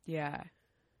 but... Yeah.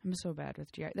 I'm so bad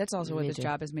with geography. That's also what Me this too.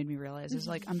 job has made me realize. Is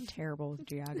like, I'm terrible with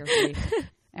geography.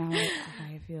 And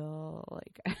I feel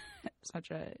like such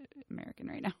a American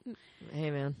right now. Hey,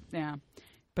 man. Yeah.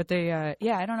 But they, I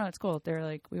don't know. It's cool. They're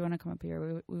like, we want to come up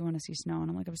here. We want to see snow.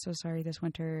 And I'm like, I'm so sorry. This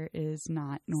winter is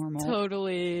not normal.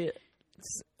 Totally.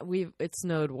 It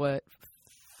snowed, what,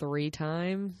 3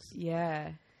 times?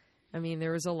 Yeah. I mean,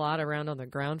 there was a lot around on the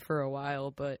ground for a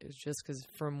while, but it was just because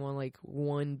from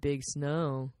one big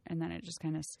snow. And then it just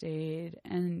kind of stayed.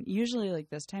 And usually, like,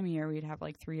 this time of year, we'd have,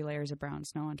 like, 3 layers of brown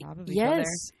snow on top of each other. Yes.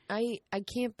 I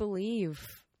can't believe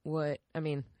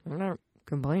I'm not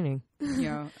complaining. You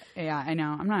know, yeah, I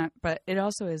know. I'm not. But it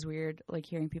also is weird, like,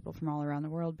 hearing people from all around the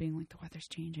world being like, the weather's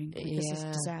changing. Like, this is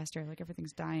a disaster. Like,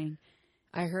 everything's dying.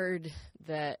 I heard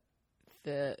that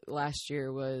the last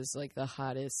year was like the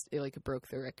hottest. It broke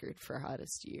the record for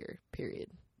hottest year.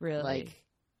 Period. Really?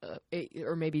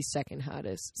 Or maybe second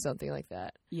hottest, something like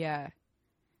that. Yeah,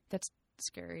 that's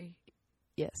scary.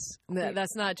 Yes,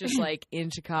 that's not just like in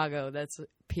Chicago. That's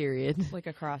period. Like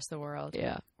across the world.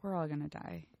 Yeah, we're all gonna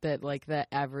die. That like the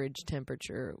average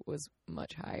temperature was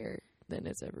much higher than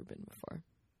it's ever been before.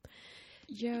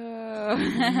 Yeah.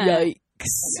 Yikes.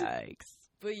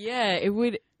 But yeah, it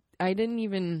would. I didn't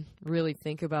even really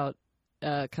think about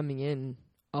coming in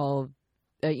all,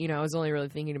 I was only really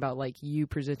thinking about like you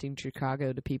presenting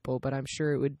Chicago to people, but I'm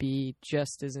sure it would be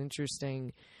just as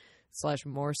interesting /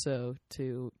 more so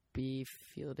to be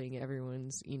fielding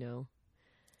everyone's,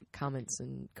 comments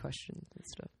and questions and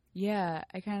stuff. Yeah,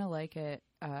 I kind of like it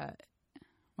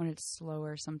when it's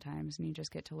slower sometimes and you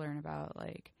just get to learn about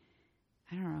like,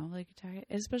 I don't know, like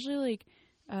especially like,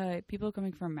 people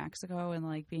coming from Mexico and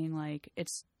like being like,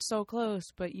 it's so close,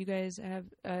 but you guys have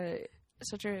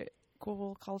such a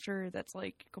cool culture that's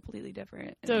like completely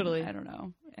different. And totally. I don't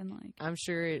know. And like, I'm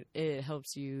sure it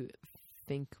helps you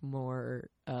think more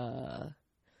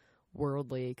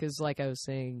worldly, because like I was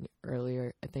saying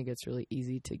earlier, I think it's really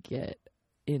easy to get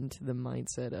into the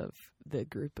mindset of the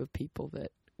group of people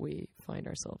that we find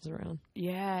ourselves around.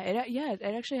 Yeah, it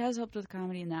actually has helped with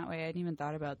comedy in that way. I hadn't even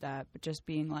thought about that, but just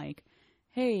being like,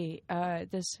 hey,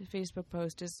 this Facebook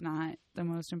post is not the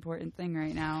most important thing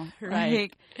right now. Right.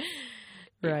 Like,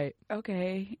 right.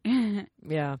 Okay.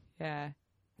 Yeah. Yeah.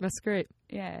 That's great.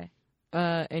 Yeah.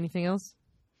 Anything else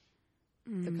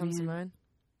that comes to mind?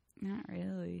 Not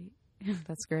really.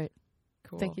 That's great.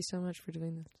 Cool. Thank you so much for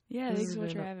doing this. Yeah, thanks so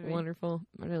much for having me. Wonderful.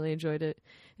 I really enjoyed it.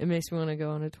 It makes me want to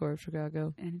go on a tour of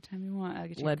Chicago. Anytime you want. I'll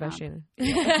get you Led by comp. Shannon.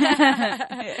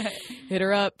 Hit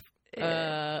her up.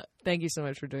 Thank you so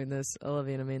much for doing this. I love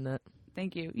you and I mean that.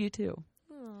 Thank you. You too.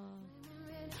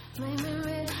 Flaming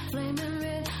red, flaming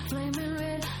red, flaming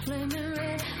red, flaming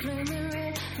red, flaming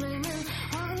red, flaming red.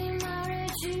 Walking in my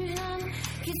red shoes,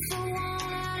 get so worn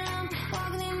out.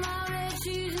 Walking in my red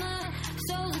shoes, my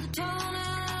soles are torn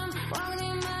out. Walking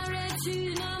in my red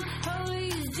shoes, holy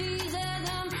Jesus.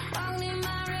 I'm walking in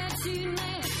my red shoes,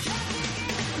 man.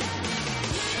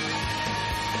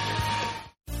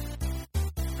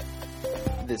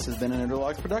 This has been a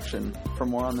Nerdologues production. For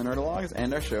more on the Nerdologues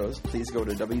and our shows, please go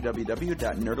to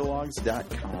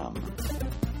www.nerdologues.com.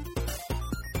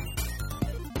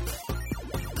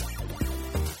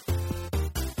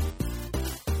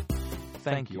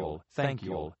 Thank you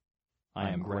all. I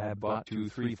am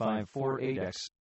GrabBot23548X.